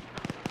round.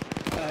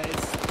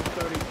 It's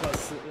 30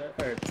 plus,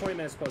 or 20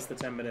 minutes plus the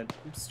 10-minute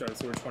start,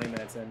 so we're 20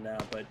 minutes in now.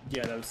 But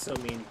yeah, that would still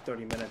mean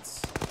 30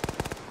 minutes.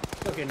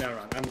 Okay, no,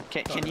 wrong.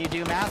 Can you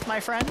do math,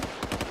 my friend?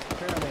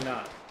 Apparently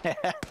not.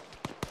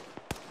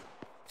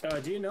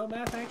 Do you know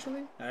math,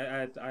 actually?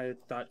 I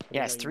thought...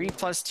 Yes, 3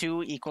 plus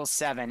 2 equals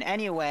 7.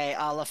 Anyway,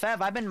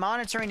 Lefebvre, I've been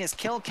monitoring his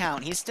kill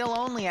count. He's still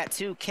only at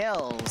 2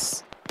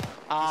 kills.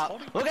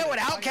 Look at what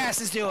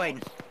Outcast is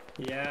doing!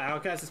 Yeah,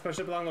 Outcast is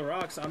pushing up along the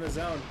rocks on his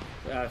own.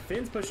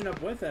 Finn's pushing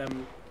up with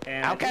him.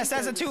 And Outcast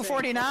has a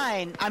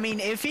 249. I mean,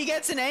 if he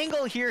gets an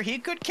angle here, he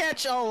could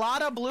catch a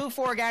lot of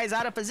BLUFOR guys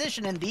out of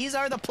position, and these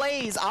are the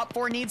plays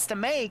OPFOR needs to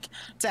make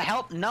to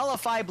help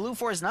nullify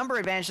BLUFOR's number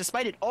advantage.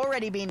 Despite it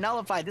already being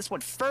nullified, this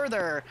would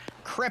further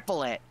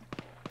cripple it.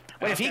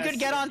 But if he could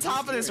get on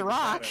top of this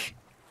rock...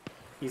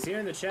 He's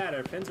hearing the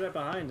chatter. Finn's right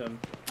behind him.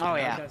 Oh,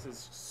 yeah. Outcast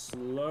is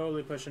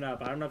slowly pushing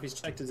up. I don't know if he's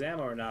checked his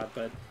ammo or not,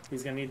 but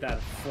he's gonna need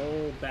that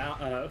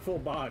full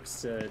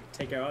box to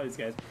take care of all these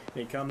guys.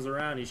 And he comes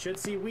around. He should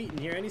see Wheaton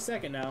here any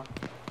second now.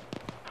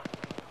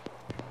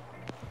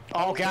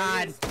 Oh,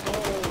 God.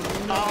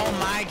 Oh, no. Oh,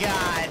 my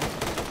God.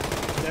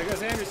 There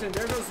goes Anderson.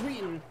 There goes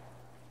Wheaton.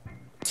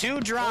 2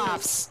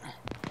 drops.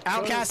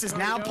 Outcast is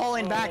now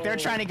pulling back. They're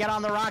trying to get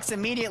on the rocks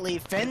immediately.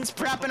 Finn's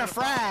prepping a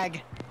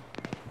frag.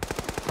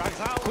 Frag's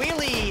out.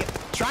 Quealy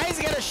tries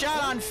to get a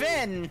shot on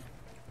Finn.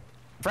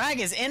 Frag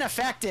is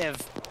ineffective.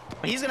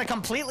 But he's going to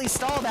completely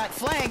stall that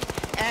flank.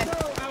 And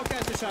No,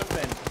 Outcast just shot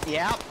Finn.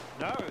 yeah,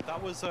 No,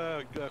 that was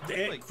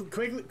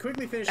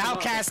Quickly finish him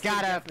Outcast off.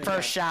 got Finn a definitely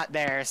first shot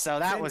there, so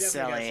that Finn was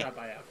definitely silly. Got shot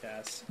by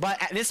Outcast.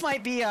 But this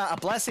might be a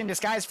blessing in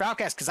disguise for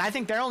Outcast, because I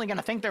think they're only going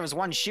to think there was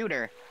one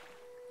shooter.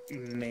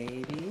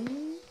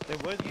 Maybe. They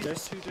were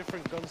using 2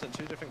 different guns and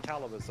 2 different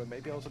calibers, so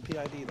maybe it was a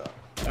PID though.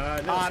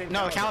 Same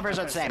No, the calibers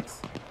are the same.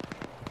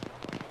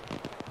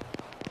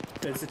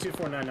 It's the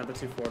 249, not the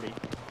 240.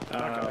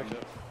 Okay.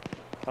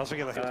 I was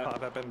thinking that he was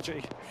part of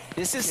FMG.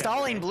 This is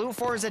stalling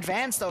BLUFOR's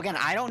advance, though. Again,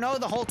 I don't know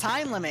the whole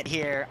time limit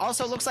here.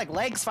 Also, looks like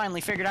Legs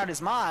finally figured out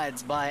his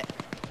mods, but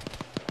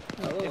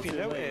If you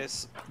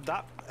notice,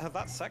 that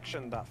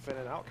section that Finn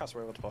and Outcast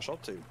were able to push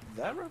up to,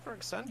 they're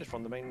overextended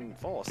from the main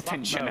force.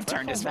 Finn shouldn't have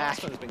turned his back.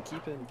 Has been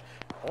keeping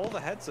all the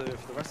heads of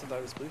the rest of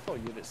those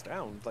BLUFOR units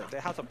down. Like, they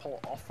had to pull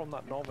off from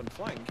that northern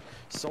flank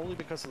solely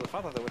because of the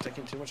fact that they were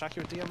taking too much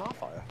accurate DMR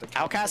fire.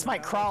 Outcast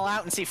might crawl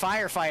out and see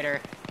Firefighter.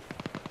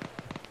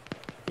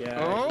 Yeah.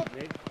 Oh.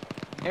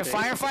 If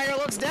Firefighter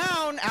looks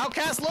down,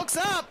 Outcast looks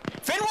up.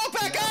 Finn woke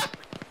back up!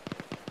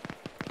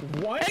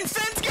 What? And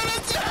Finn's gonna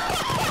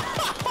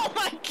oh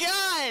my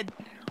god!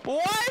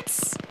 What?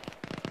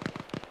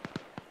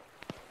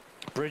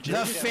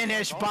 The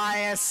Finnish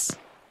bias.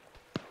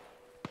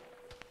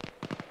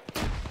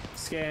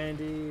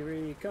 Scandi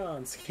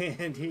Recon.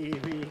 Scandi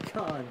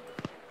Recon.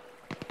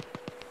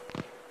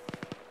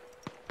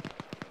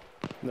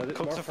 More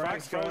Cooks a frag,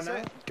 frags going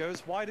out.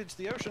 goes wide into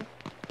the ocean.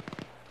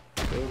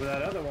 Over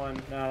that other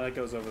one. No, that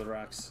goes over the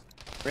rocks.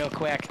 Real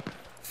quick.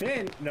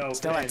 Finn. No.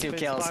 Still Finn. at 2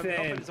 Finn's kills. climbing up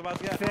Finn. and he's about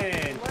to get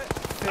Finn. Finn.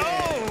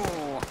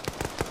 Oh!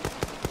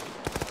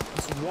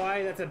 That's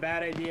why that's a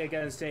bad idea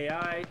against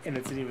AI, and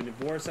it's an even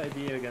worse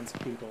idea against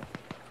people.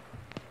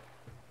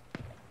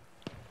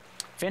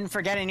 Finn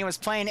forgetting he was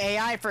playing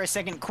AI for a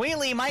second.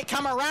 Quealy might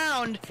come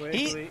around.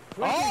 Quickly.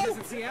 Oh!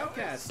 Doesn't see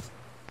Outcast.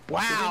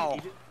 Wow.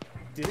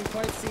 Didn't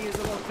quite see his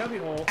little cubby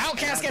hole.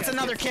 Outcast gets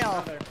another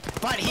kill,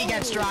 but he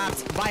gets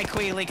dropped by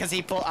Quealy because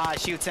he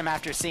shoots him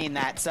after seeing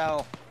that.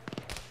 So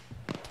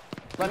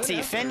let's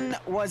see. Finn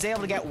was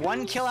able to get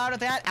 1 kill out of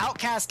that.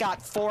 Outcast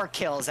got 4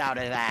 kills out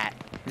of that.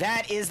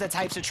 That is the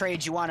types of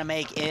trades you want to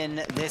make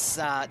in this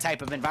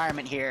type of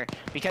environment here,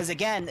 because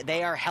again,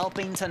 they are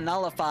helping to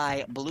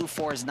nullify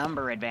BLUFOR's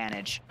number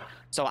advantage.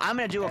 So I'm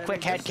gonna do a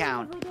quick head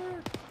count.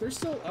 They're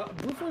still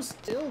BLUFOR's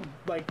still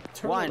like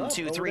 1,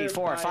 2, 3,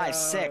 4, 5,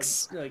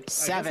 6,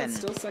 7,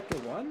 still sector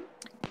 1.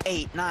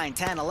 8, 9,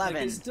 10,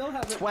 11,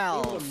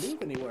 12,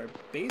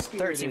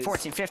 13,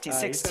 14, 15,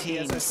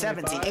 16,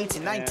 17,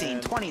 18,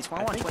 19, 20,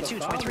 21, 22,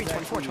 23,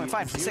 24,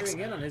 25, 26,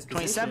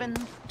 27,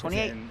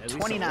 28,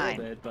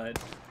 29. But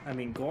I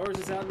mean, Gores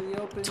is out in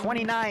the open.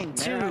 29,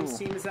 2. Manhouse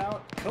team is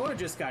out. Coda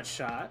just got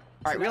shot.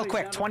 All right, real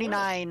quick.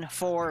 29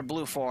 for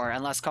BLUFOR,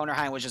 unless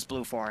Konerheim was just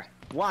BLUFOR.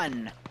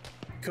 1,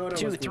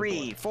 2,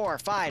 3, 4,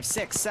 5,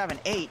 6, 7,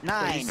 8,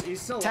 9,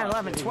 10,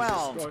 11,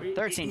 12,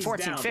 13,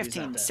 14,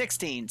 15,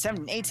 16,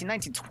 17, 18,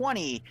 19,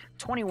 20,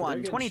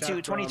 21,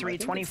 22, 23,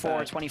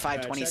 24,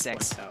 25,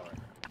 26.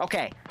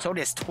 Okay, so it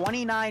is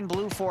 29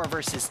 BLUFOR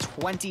versus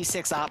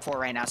 26 OPFOR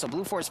right now. So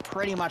BLUFOR's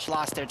pretty much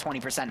lost their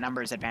 20%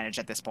 numbers advantage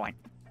at this point.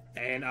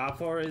 And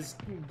OPFOR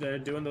they're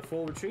doing the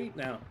full retreat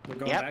now. We're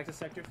going back to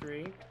Sector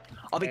 3.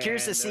 I'll be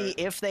curious to see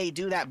if they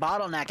do that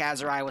bottleneck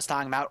Azariah was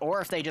talking about, or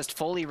if they just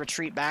fully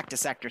retreat back to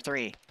Sector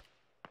 3.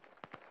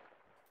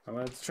 I'm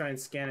going to try and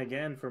scan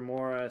again for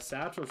more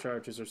satchel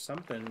charges or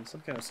something, some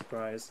kind of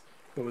surprise.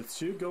 But with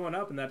 2 going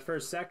up in that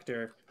first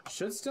sector,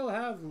 should still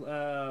have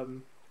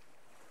 1,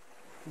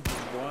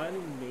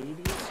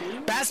 maybe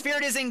 2.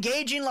 Bassbeard is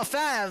engaging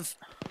Lefebvre.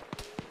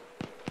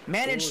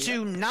 Managed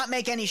to not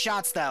make any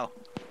shots, though.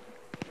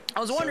 I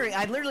was wondering,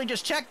 I literally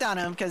just checked on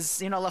him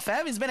because, you know,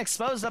 Lefebvre has been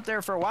exposed up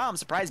there for a while. I'm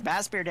surprised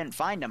Bassbeard didn't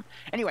find him.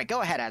 Anyway, go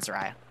ahead,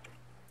 Azariah.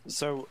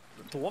 So,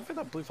 the one thing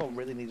that BLUFOR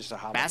really needed to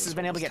have... Bass has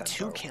been able to get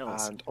 2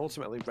 kills. And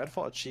ultimately, Red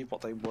Fort achieved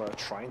what they were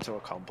trying to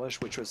accomplish,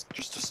 which was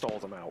just to stall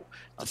them out.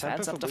 The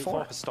tempo for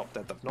BLUFOR has stopped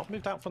there. They've not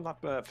moved out from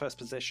that first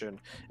position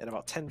in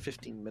about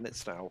 10-15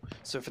 minutes now.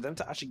 So for them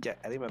to actually get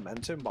any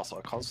momentum while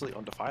sort of constantly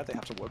under fire, they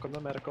have to work on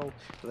their medical,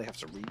 then they have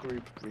to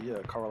regroup,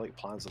 correlate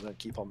plans, and then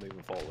keep on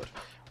moving forward.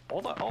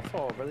 All that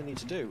OPFOR really need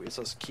to do is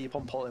just keep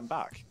on pulling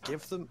back.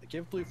 Give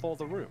BLUFOR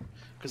the room,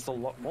 because the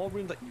more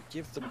room that you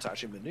give them to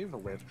actually maneuver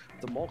with,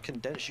 the more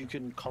condensed you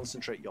can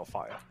concentrate your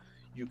fire.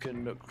 You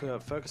can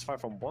focus fire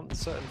from one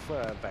certain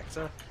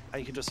vector, and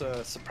you can just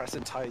suppress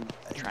entire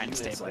Try and units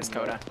stabilize and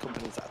Coda.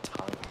 companies at a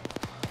time.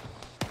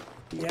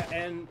 Yeah,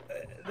 and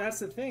that's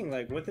the thing.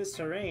 Like with this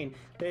terrain,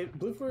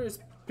 BLUFOR has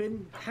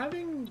been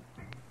having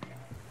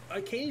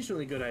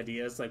occasionally good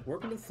ideas, like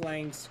working the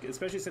flanks,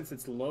 especially since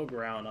it's low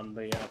ground on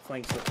the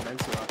flanks of the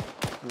peninsula.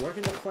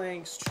 Working the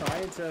flanks,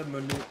 trying to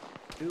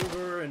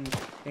maneuver and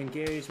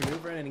engage,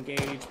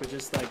 but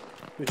just like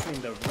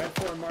between the Red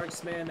 4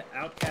 marksman,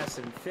 Outcast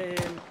and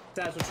Finn,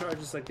 satchel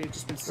charges, like they've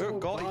just been so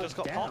God, he just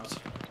got down. popped.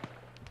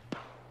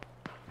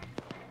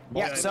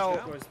 Yeah,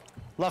 so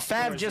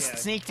Lefebvre course, just yeah.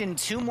 sneaked in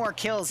 2 more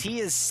kills. He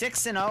is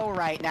 6-0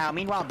 right now.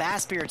 Meanwhile,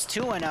 Bassbeard's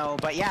 2-0.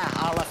 But yeah,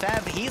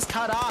 Lefebvre, he's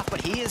cut off,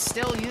 but he is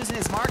still using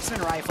his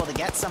marksman rifle to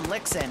get some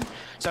licks in.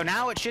 So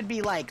now it should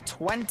be like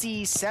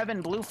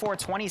 27 BLUFOR,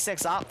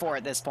 26 OPFOR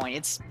at this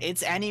point.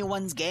 It's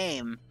anyone's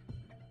game.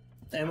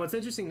 And what's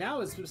interesting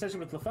now is, especially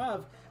with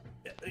Lefebvre,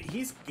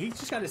 he's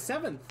just got his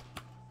 7th.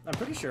 I'm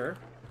pretty sure.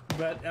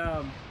 But,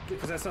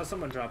 because I saw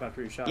someone drop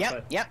after he shot.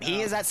 Yep, but,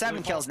 he is at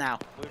 7 kills now.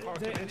 BLUFOR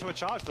getting into a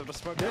charge. They've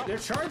just smoked They're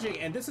out. charging,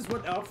 and this is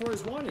what OPFOR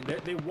has wanted.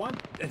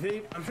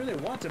 I'm sure they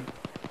want to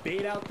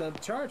bait out the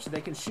charge so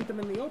they can shoot them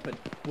in the open.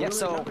 Yep,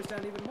 so numbers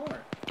down even more.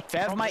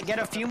 Fev might get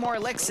a few more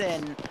licks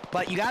in,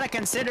 but you gotta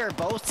consider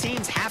both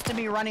teams have to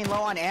be running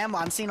low on ammo.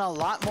 I'm seeing a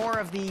lot more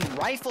of the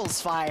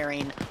rifles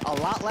firing, a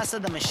lot less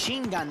of the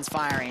machine guns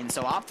firing.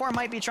 So OPFOR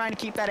might be trying to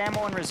keep that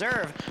ammo in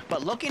reserve,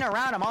 but looking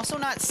around, I'm also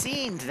not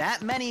seeing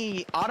that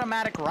many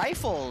automatic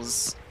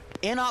rifles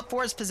in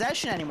OPFOR's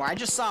possession anymore. I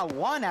just saw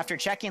one after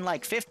checking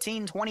like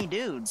 15, 20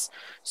 dudes.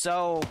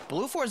 So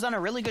BLUFOR's done a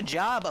really good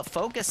job of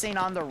focusing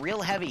on the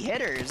real heavy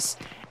hitters,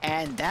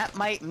 and that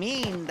might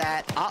mean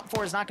that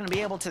OPFOR is not going to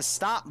be able to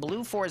stop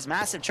BLUFOR's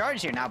massive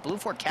charge here. Now,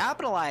 BLUFOR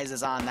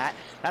capitalizes on that.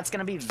 That's going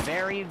to be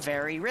very,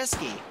 very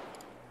risky.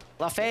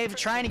 Lefebvre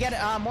trying to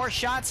get more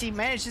shots. He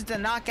manages to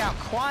knock out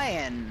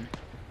Quyen,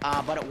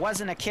 but it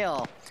wasn't a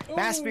kill.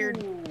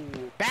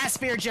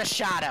 Bassbeard just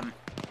shot him.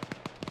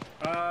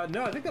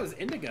 No, I think that was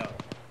Indigo.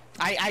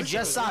 I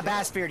just saw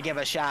Bassbeard give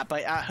a shot,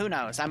 but who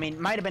knows? I mean,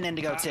 might have been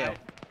Indigo too.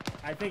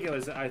 I think it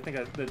was.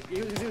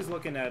 He was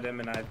looking at him,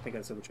 and I think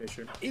I saw the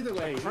chaser. Either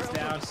way, he's The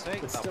down. mistake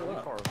But that still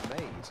up. BLUFOR have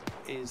made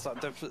is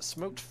that they've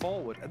smoked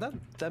forward, and then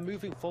they're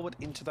moving forward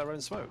into their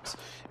own smokes.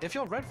 If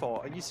you're Red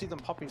 4 and you see them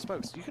popping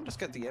smokes, you can just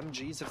get the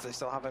MGs if they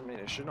still have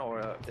ammunition,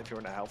 or if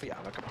you're in a healthy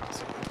ammo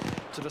capacity,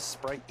 to just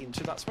spray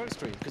into that smoke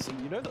screen, because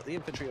you know that the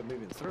infantry are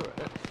moving through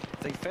it.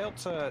 They failed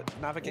to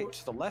navigate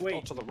to the left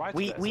or to the right.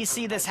 We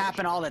see this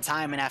happen all the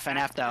time in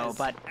FNF though,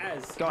 but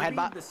go ahead,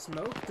 Bob. The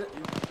smoke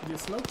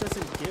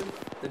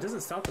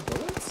doesn't stop the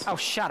bullets. Oh,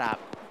 shut up.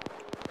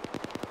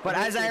 But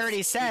as I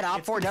already said,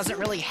 OPFOR doesn't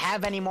really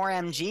have any more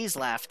MGs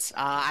left.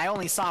 I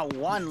only saw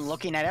one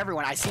looking at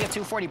everyone. I see a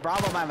 240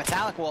 Bravo by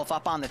Metallic Wolf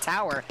up on the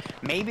tower.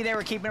 Maybe they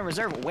were keeping a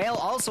reserve. Whale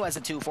also has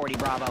a 240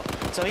 Bravo.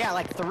 So yeah,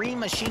 like 3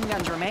 machine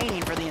guns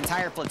remaining for the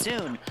entire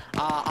platoon.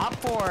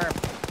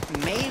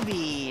 OPFOR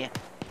maybe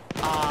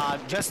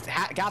just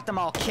got them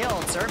all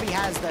killed. Serby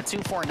has the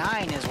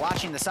 249, is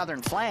watching the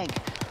southern flank.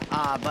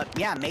 But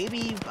yeah,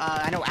 maybe,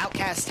 I know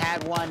Outcast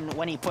had one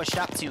when he pushed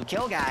up to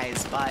kill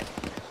guys, but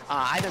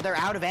either they're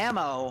out of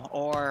ammo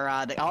or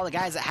all the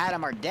guys that had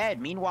them are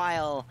dead.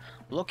 Meanwhile,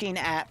 looking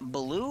at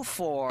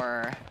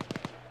BLUFOR,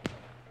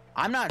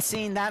 I'm not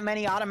seeing that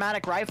many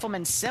automatic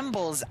rifleman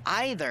symbols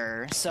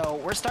either,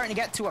 so we're starting to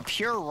get to a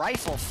pure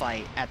rifle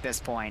fight at this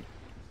point.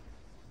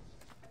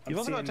 You've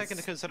also got to take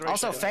into consideration.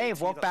 Also, Fave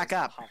woke back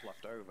up. Have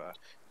left over.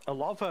 A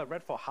lot of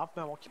Red 4 have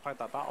now occupied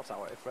that battle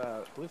tower. If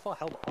BLUFOR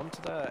held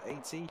onto the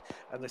AT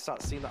and they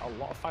start seeing that a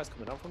lot of fires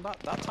coming out from that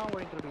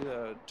tower ain't going to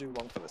be do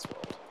long for this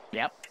world.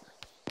 Yep.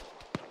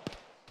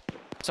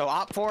 So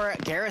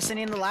OPFOR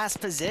garrisoning the last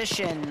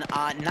position,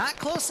 not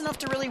close enough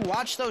to really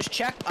watch those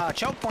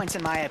choke points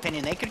in my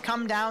opinion. They could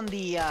come down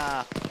the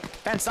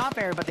fenced off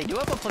area, but they do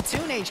have a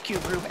platoon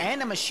HQ group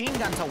and a machine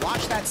gun to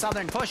watch that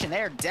southern push, and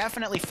they are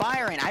definitely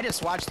firing. I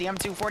just watched the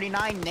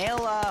M249 nail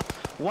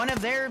one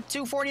of their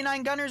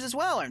 249 gunners as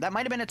well, or that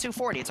might have been a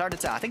 240. It's hard to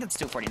tell. I think it's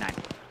 249.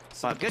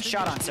 So good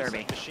shot on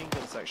Serby. The machine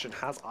gun section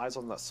has eyes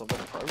on that southern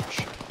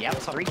approach. Yep,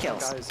 3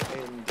 kills. Guys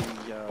in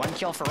the, 1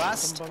 kill for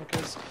Rust,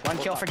 bunkers. 1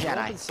 kill for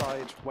Jedi. The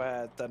side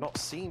where they're not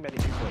seeing many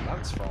people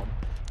advance from,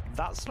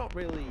 that's not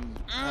really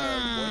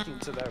working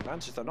to their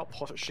advantage. They're not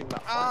pushing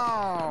that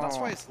flank. And that's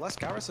why it's less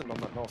garrisoned on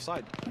that north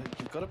side.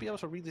 You've got to be able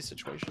to read these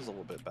situations a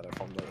little bit better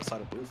from the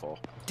side of BLUFOR.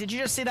 Did you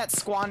just see that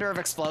squander of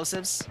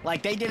explosives?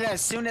 Like, they did it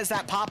as soon as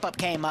that pop-up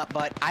came up,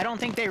 but I don't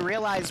think they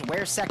realized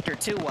where Sector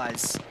 2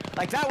 was.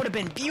 Like, that would have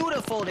been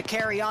beautiful to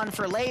carry on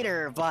for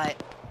later,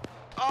 but...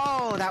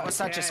 Oh, that was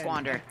such a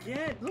squander.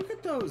 Yeah, look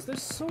at those. They're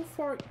so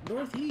far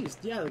northeast.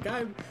 Yeah, the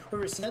guy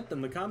whoever sent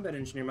them, the combat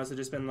engineer, must have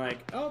just been like,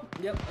 oh,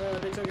 yep,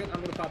 they took it.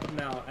 I'm going to pop it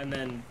now. And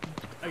then,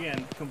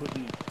 again,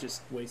 completely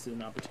just wasted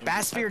an opportunity.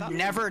 Bassbeard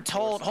never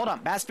told... Hold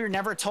on. Bassbeard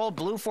never told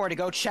BLUFOR to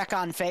go check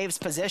on Fave's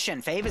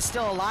position. Fave is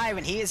still alive,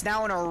 and he is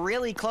now in a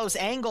really close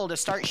angle to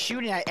start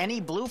shooting at any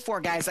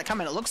BLUFOR guys that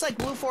come in. It looks like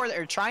BLUFOR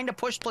are trying to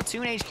push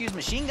Platoon HQ's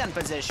machine gun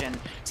position.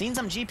 Seen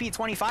some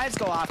GP25s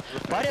go off,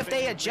 but if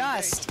they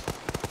adjust...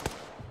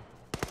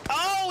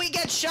 Oh, he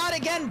gets shot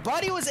again,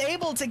 but he was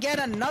able to get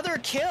another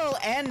kill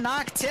and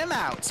knock Tim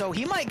out. So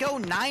he might go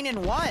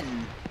 9-1.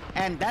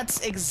 And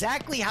that's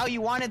exactly how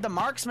you wanted the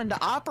marksman to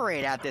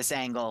operate at this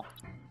angle.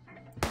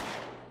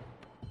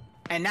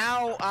 And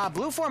now,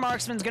 BLUFOR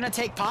marksman's gonna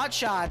take pot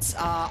shots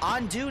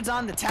on dudes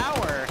on the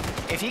tower.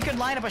 If he could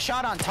line up a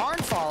shot on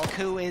Tarnfalk,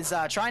 who is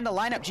trying to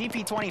line up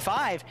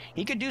GP25,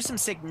 he could do some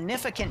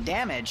significant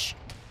damage.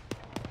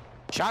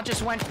 Shot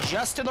just went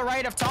just to the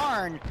right of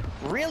Tarn,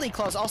 really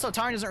close. Also,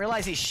 Tarn doesn't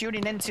realize he's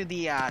shooting into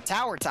the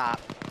tower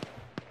top.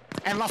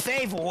 And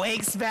LaFave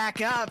wakes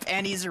back up,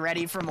 and he's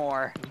ready for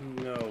more.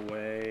 No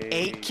way.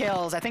 8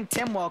 kills. I think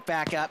Tim woke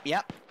back up.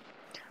 Yep.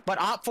 But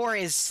OPFOR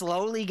is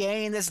slowly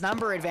gaining this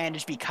number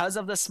advantage because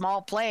of the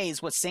small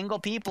plays, with single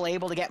people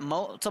able to get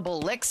multiple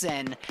licks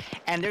in.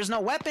 And there's no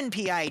weapon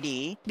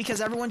PID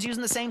because everyone's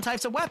using the same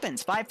types of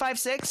weapons.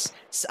 5.56,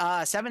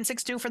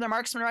 7.62 for their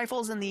marksman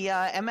rifles and the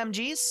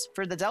MMGs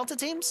for the Delta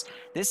teams.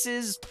 This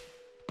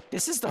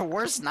is the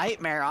worst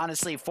nightmare,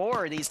 honestly,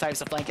 for these types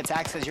of flank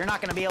attacks, because you're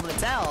not going to be able to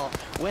tell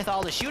with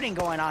all the shooting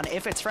going on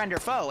if it's friend or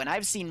foe. And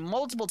I've seen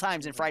multiple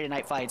times in Friday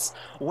Night Fights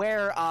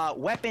where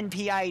weapon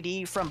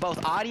PID from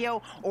both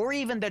audio or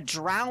even the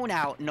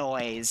drown-out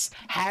noise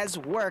has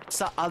worked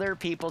to other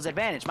people's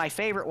advantage. My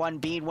favorite one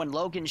being when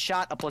Logan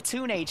shot a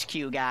platoon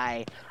HQ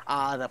guy,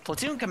 the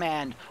platoon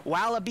command,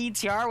 while a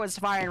BTR was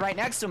firing right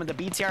next to him, and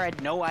the BTR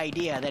had no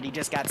idea that he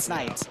just got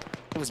sniped.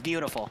 It was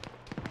beautiful.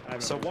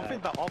 So one thing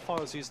that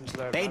OPFOR is using to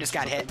their They just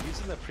got hit. They're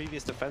using their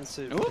previous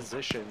defensive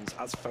positions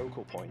as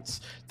focal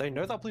points. They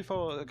know that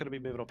BLUFOR are going to be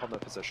moving up on their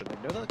position. They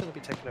know that they're going to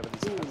be taking over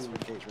these defensive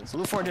engagements.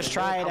 BLUFOR just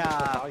tried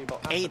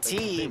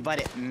AT, but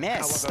it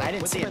missed. However, I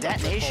didn't see a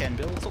detonation.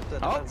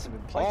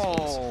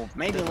 Oh,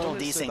 maybe a little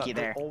desynchy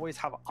there. They always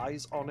have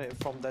eyes on it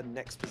from their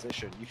next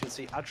position. You can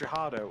see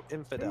Adriano,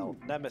 Infidel,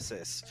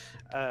 Nemesis,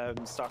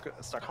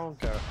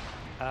 Stakonko.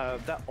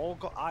 They're all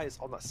got eyes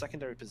on that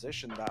secondary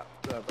position that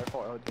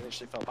Red4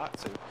 initially fell back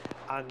to.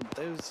 And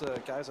those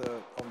guys are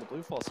on the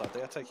BLUFOR side.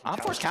 They are taking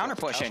OPFOR's counter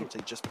pushing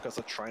just because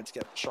they're trying to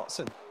get shots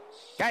in.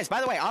 Guys,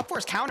 by the way,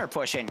 OPFOR's counter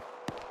pushing.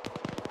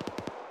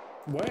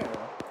 Where?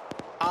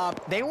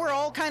 They were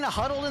all kind of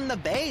huddled in the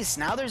base.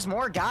 Now there's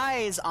more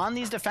guys on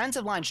these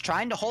defensive lines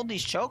trying to hold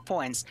these choke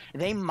points.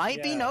 They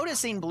might be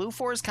noticing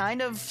BLUFOR's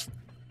kind of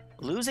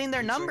losing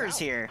their numbers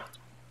here.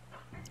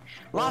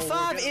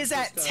 LaFave is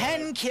at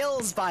 10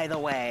 kills, by the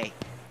way.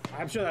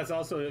 I'm sure that's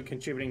also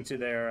contributing to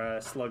their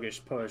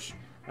sluggish push,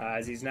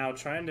 as he's now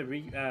trying to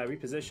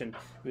reposition.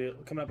 We're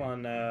coming up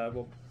on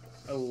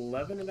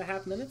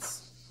 11.5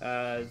 minutes,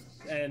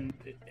 and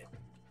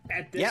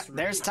at this rate,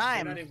 there's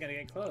time. We're not even gonna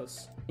get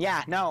close.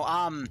 Yeah,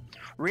 no,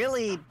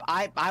 really,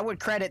 I would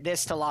credit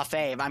this to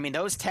LaFave. I mean,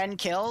 those 10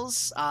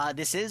 kills,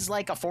 this is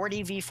like a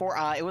 40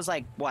 v4, it was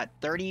like, what,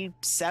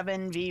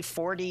 37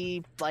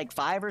 v40, like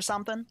 5 or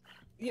something?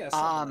 Yeah,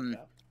 something like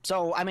that.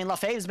 So, I mean,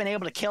 LaFave's been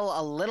able to kill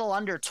a little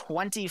under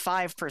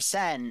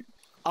 25%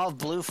 of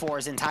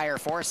BLUFOR's entire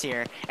force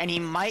here, and he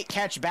might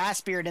catch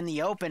Bassbeard in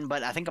the open,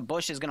 but I think a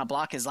bush is going to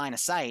block his line of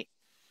sight.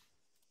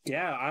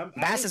 Yeah,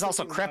 Bass is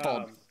also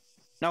crippled.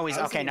 No, he's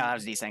okay. No, that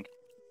was desync.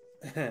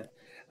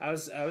 I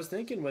was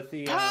thinking with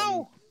the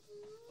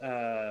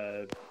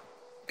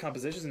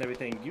compositions and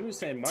everything. You were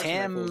saying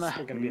marksman rifles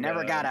were going to be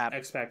never got up.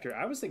 X factor.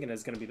 I was thinking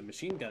it's going to be the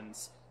machine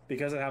guns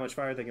because of how much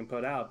fire they can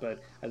put out. But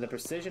the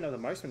precision of the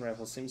marksman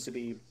rifle seems to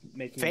be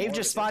making. Fave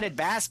just spotted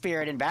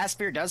Bassbeard, and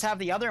Bassbeard does have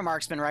the other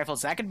marksman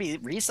rifles. That could be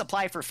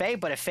resupply for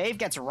Fave. But if Fave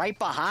gets right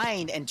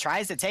behind and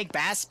tries to take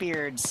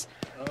Bassbeard's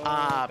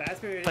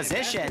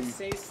position, if Bassbeard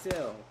stays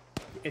still.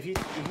 If he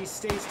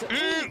stays still.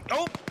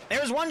 Oh,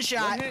 there's one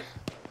shot.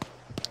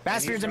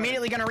 Bassbeard's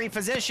immediately going to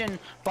reposition,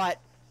 but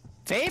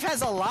Fave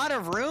has a lot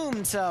of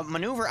room to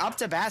maneuver up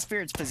to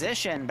Bassbeard's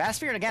position.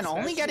 Bassbeard, again,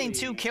 only getting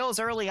 2 kills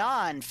early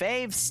on.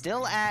 Fave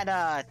still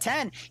at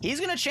 10. He's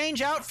going to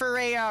change out for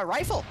a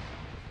rifle.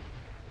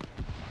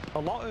 A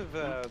lot of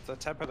the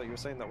tempo that you were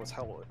saying that was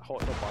held up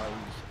by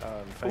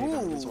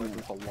Fave and was where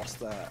people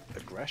lost their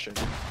aggression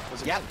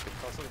was again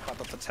because of the fact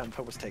that the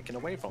tempo was taken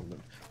away from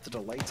them. The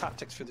delay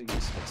tactics through the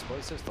use of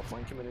explosives, the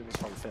flanking maneuvers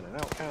from Finn and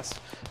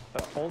Outcast,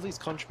 all these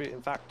contributing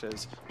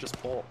factors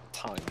just bought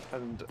time,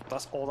 and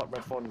that's all that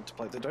Red 4 need to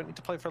play. They don't need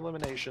to play for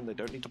elimination, they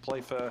don't need to play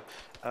for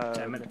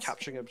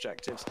capturing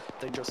objectives,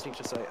 they just need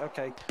to say,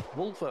 okay,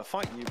 we'll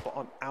fight you, but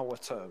on our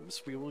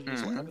terms. We will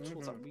use whatever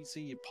tools that we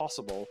see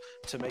possible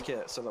to make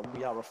it so that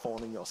we are a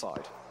thorn in your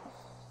side.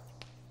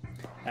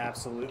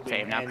 Absolutely.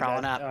 Fave now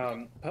crawling up.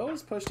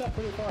 Poe's pushed up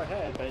pretty far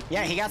ahead, but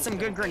yeah, he got some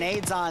good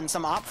grenades on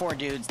some OPFOR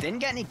dudes. Didn't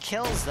get any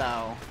kills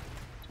though,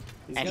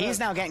 and he's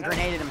now getting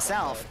grenaded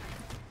himself.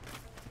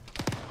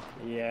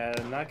 Yeah,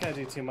 not gonna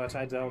do too much,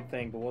 I don't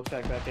think, but we'll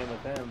check back in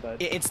with him.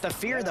 But it's the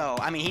fear though.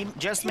 I mean, he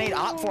just made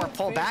OPFOR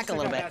pull back a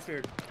little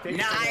bit.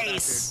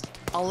 Nice.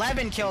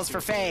 11 kills for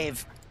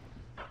Fave.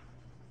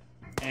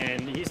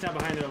 And he's now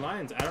behind their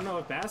lines. I don't know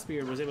if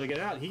Bassbeard was able to get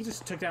out. He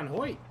just took down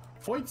Hoyt.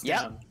 Hoyt's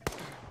down.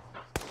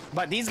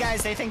 But these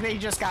guys, they think they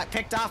just got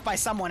picked off by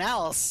someone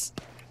else.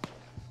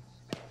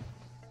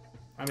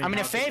 I mean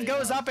if Fave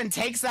goes up and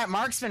takes that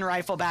marksman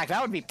rifle back,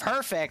 that would be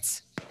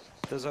perfect.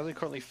 There's only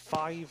currently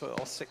 5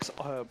 or 6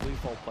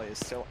 BLUFOR players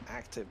still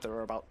active. There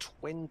are about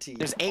 20.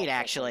 There's 8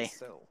 actually.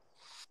 Still.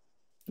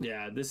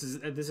 Yeah, this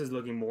is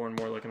looking more and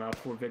more like an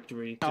OPFOR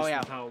victory. Oh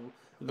yeah. How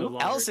the longer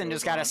it Elson goes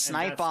just got on, a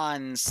snipe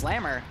on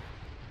Slammer. And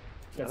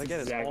That's again,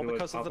 exactly it's all what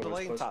because of the OPFOR was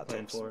delaying supposed to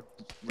plan tactics. for.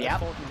 Yep.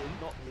 Redfall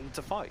did not need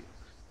to fight,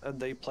 and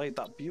they played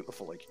that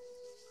beautifully.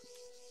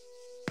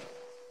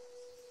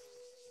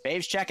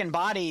 Fave's checking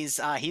bodies.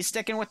 He's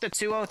sticking with the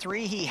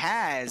 203 he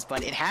has,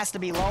 but it has to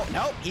be low.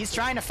 Nope, he's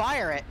trying to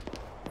fire it.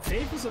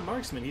 Fave was a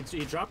marksman. He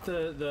dropped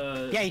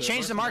the Yeah, he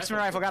changed the marksman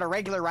rifle, got a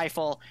regular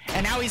rifle,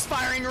 and now he's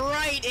firing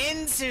right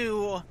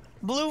into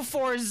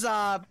BLUFOR's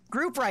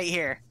group right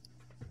here.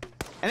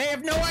 And they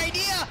have no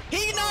idea.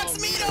 He knocks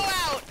Mito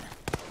out.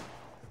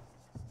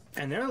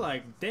 And they're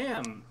like,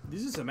 damn,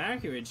 these are some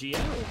accurate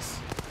GLs.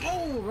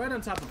 Oh, right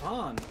on top of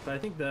Pond. But I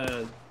think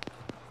the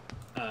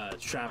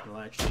shrapnel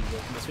actually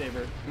worked in his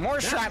favor. More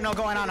shrapnel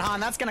going on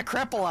Han. That's going to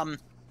cripple him.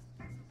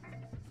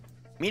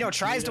 Mito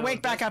tries to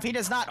wake back up. He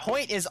does not.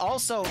 Hoyt is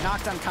also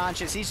knocked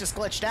unconscious. He's just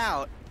glitched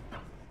out.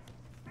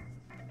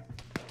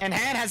 And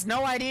Han has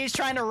no idea. He's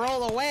trying to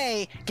roll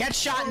away. Gets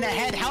shot in the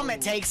head.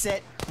 Helmet takes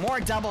it. More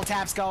double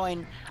taps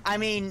going. I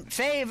mean,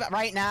 Fave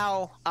right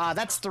now,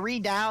 that's 3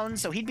 down,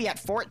 so he'd be at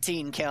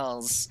 14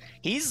 kills.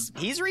 He's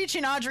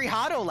reaching Audrey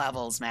Hotto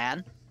levels,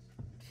 man.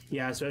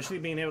 Yeah, especially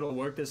being able to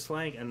work this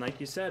flank, and like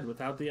you said,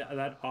 without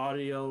that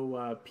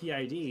audio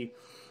PID,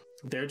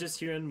 they're just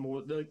hearing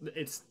more.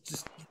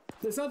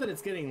 It's not that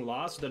it's getting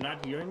lost. They're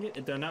not hearing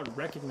it. They're not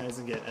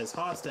recognizing it as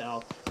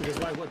hostile. Because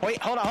why would? Wait,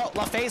 hold on.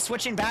 LaFay's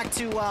switching back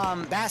to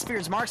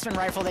Bassbeard's marksman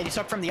rifle that he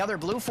took from the other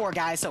BLUFOR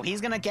guy, so he's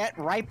gonna get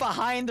right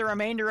behind the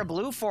remainder of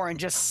BLUFOR and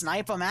just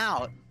snipe him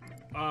out.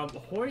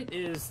 Hoyt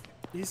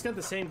he's got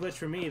the same glitch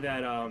for me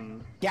that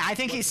Yeah, I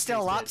think he's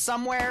still up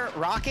somewhere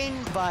rocking,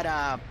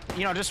 but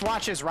you know, just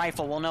watch his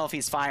rifle. We'll know if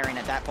he's firing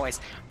at that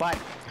point. But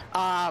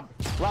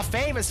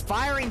LaFave is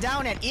firing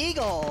down at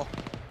Eagle.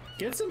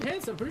 Get some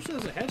hits. I'm pretty sure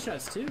those are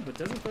headshots too, but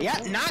doesn't. Yeah,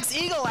 knocks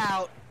Eagle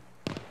out.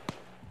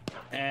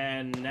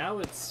 And now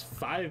it's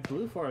 5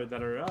 BLUFOR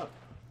that are up.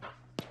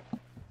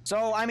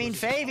 So, I mean,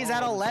 Fave, he's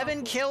at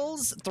 11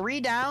 kills,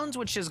 3 downs,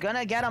 which is going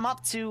to get him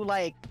up to,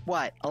 like,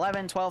 what,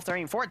 11, 12,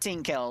 13,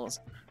 14 kills.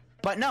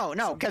 But no,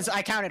 because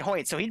I counted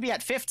Hoyt, so he'd be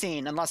at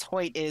 15 unless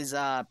Hoyt is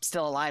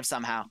still alive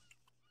somehow.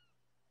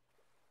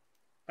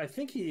 I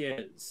think he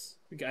is.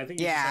 I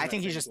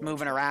think he's just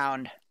moving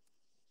around.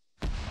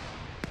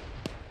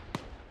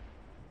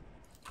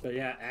 But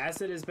yeah,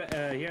 Acid is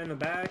here in the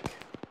back.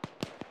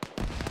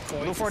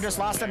 BLUFOR just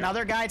lost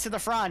another guy to the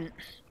front.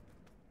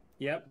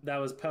 Yep, that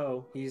was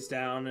Poe. He's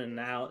down and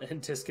out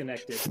and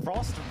disconnected.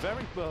 Frost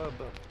very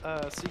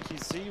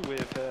CQC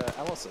with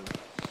Ellison.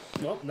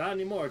 Well, not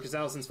anymore because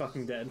Ellison's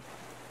fucking dead.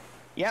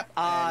 Yep,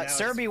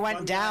 Serby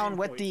went down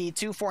with the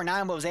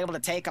 249 but was able to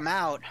take him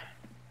out.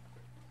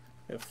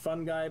 We have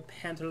Fun Guy,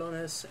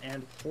 Pantalones,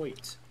 and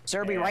Hoyt.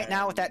 Serby right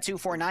now with that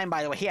 249,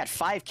 by the way, he had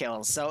 5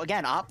 kills. So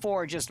again,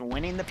 OPFOR just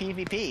winning the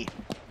PvP.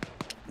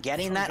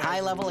 Getting that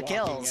high level of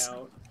kills.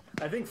 Out.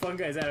 I think Fun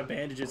Guy's out of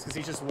bandages because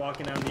he's just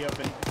walking out in the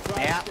open.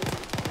 Yeah.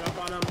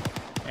 Jump on him.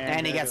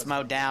 And he gets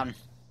mowed down.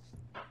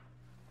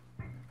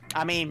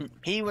 I mean,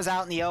 he was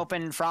out in the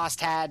open. Frost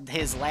had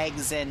his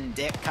legs and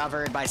dick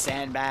covered by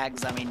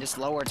sandbags. I mean, just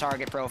lower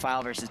target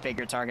profile versus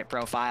bigger target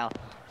profile.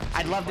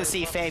 I'd love to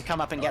see Fave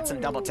come up and get some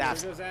double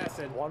taps.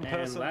 One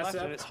person left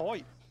and it's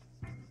Hoyt.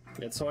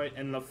 It's Hoyt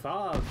and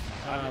LaFave.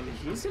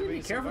 He's going to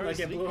be careful not to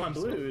get blue on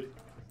blued.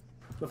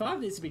 LaFave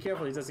needs to be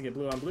careful he doesn't get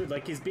blue on blued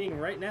like he's being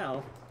right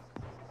now.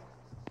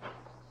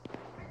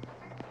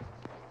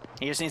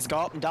 He just needs to go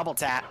up and double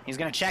tap. He's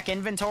going to check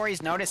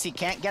inventories, notice he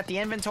can't get the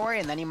inventory,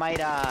 and then he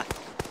might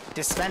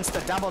dispense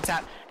the double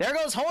tap. There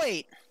goes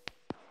Hoyt.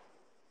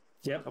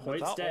 Yep,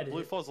 Hoyt's dead.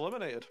 BLUFOR's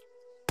eliminated.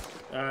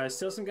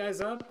 Still some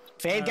guys up.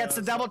 Fave gets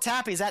the double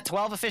tap. He's at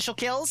 12 official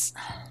kills.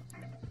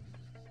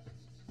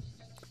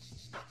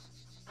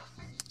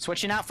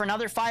 Switching out for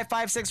another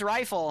 5.56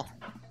 rifle.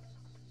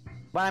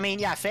 But I mean,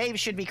 yeah, Fave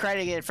should be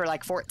credited for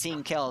like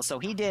 14 kills. So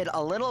he did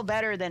a little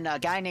better than a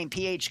guy named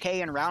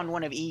PHK in round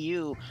 1 of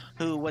EU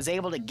who was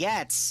able to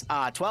get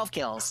 12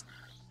 kills.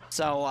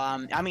 So,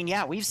 I mean,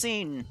 yeah, we've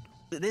seen...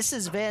 This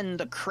has been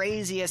the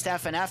craziest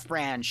FNF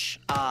branch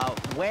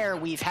where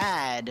we've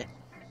had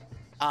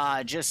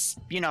just,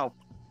 you know,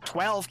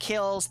 12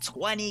 kills,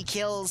 20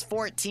 kills,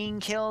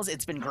 14 kills.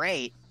 It's been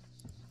great.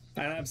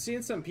 And I'm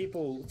seeing some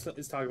people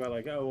talk about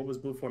like, oh, what was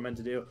BLUFOR meant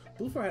to do?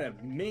 BLUFOR had a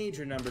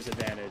major numbers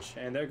advantage,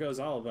 and there goes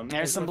all of them.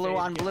 There's some blue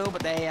on blue,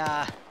 but they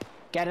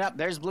get it up.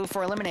 There's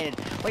BLUFOR eliminated.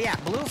 But yeah,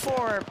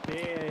 BLUFOR...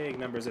 Big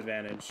numbers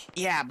advantage.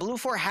 Yeah,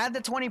 BLUFOR had the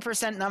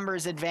 20%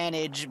 numbers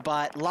advantage,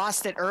 but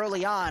lost it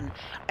early on.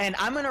 And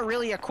I'm going to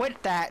really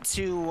acquit that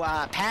to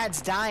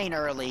Pads dying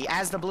early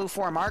as the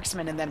BLUFOR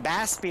marksman, and then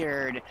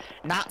Bassbeard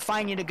not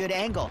finding a good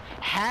angle.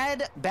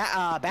 Had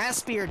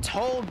Bassbeard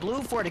told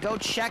BLUFOR to go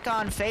check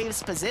on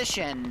Fave's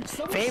position...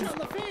 Fave.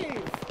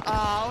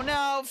 Oh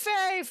no,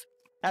 Fave!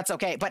 That's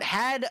okay. But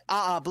had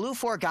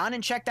BLUFOR gone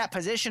and checked that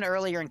position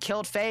earlier and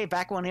killed Faye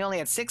back when he only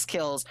had 6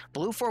 kills,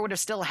 BLUFOR would have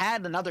still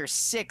had another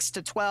 6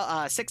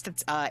 to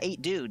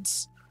 8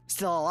 dudes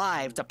still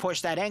alive to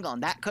push that angle,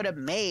 and that could have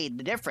made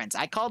the difference.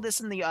 I called this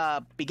in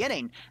the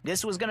beginning.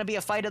 This was going to be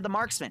a fight of the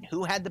marksman.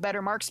 Who had the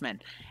better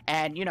marksman?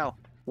 And, you know,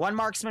 one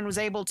marksman was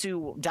able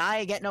to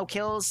die, get no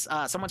kills.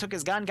 Someone took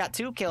his gun, got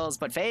 2 kills,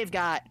 but Fave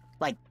got,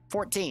 like,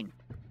 14.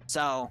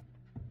 So...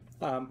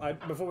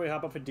 before we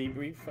hop up a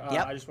debrief,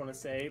 Yep. I just want to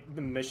say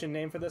the mission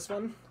name for this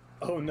one.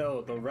 Oh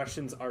no, the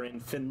Russians are in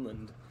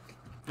Finland.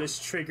 This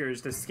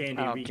triggers the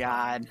Scandinavian. Oh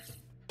god,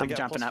 They I'm get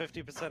jumping plus up.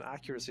 50%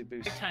 accuracy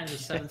boost. I kind of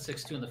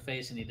 762 in the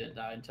face and he didn't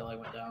die until I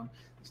went down,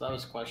 so that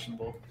was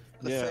questionable.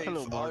 Yeah.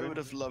 Hello, I Morgan. would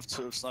have loved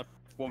to have sniped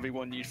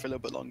 1v1 you for a little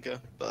bit longer,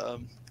 but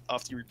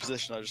after you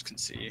repositioned, I just couldn't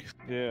see you.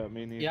 Yeah,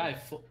 me neither. Yeah,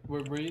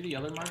 were you the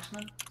other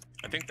marksman?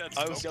 I think that's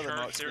I was the other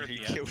charge there marksman at who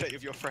the end. killed 8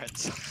 of your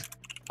friends.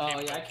 Oh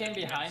yeah, I came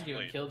behind you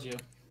and Wait. killed you.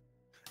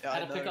 Yeah, I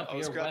had to pick know, up I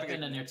was your grabbing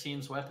weapon it- and your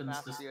team's weapons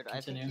to Dude, I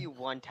think continue. you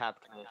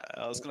one-tapped me.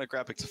 I was gonna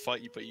grab it to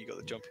fight you, but you got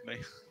the jump on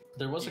me.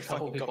 There was You a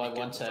couple fucking got people I me good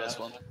one the first tapped.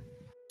 one.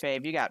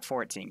 Fave, you got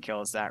 14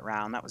 kills that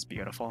round. That was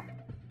beautiful.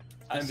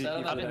 I MVP sat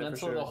on that for that, for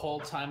mental sure. the whole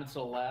time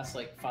until the last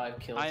like 5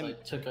 kills. I I'm-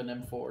 took an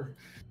M4.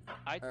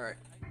 Alright.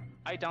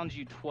 I downed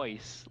you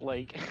twice.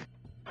 Like,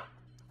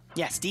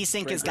 Yes,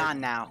 desync Great, is great.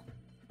 gone now,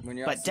 When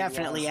you're but outside the wall,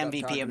 definitely stop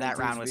MVP talking of that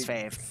into round his was weed.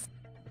 Fave.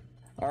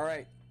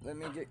 Alright, let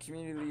me get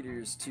community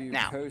leaders to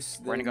Now,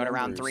 post we're gonna their go to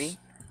round numbers.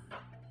 3.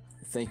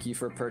 Thank you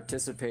for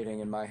participating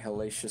in my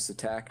hellacious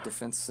attack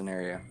defense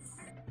scenario.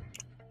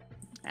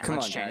 And Come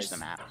let's on, change guys. the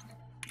map.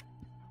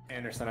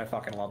 Anderson, I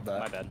fucking love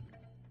my that.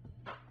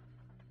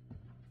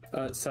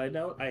 bad. Side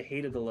note, I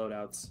hated the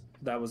loadouts.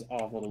 That was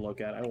awful to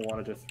look at. I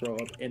wanted to throw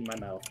up in my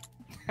mouth.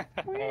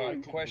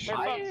 Question.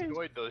 I I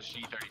enjoyed those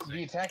G36.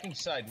 the attacking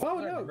side. Oh, What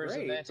was no, our diverse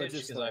great, but advantage?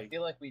 just Because I like-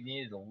 feel like we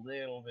needed a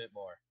little bit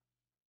more.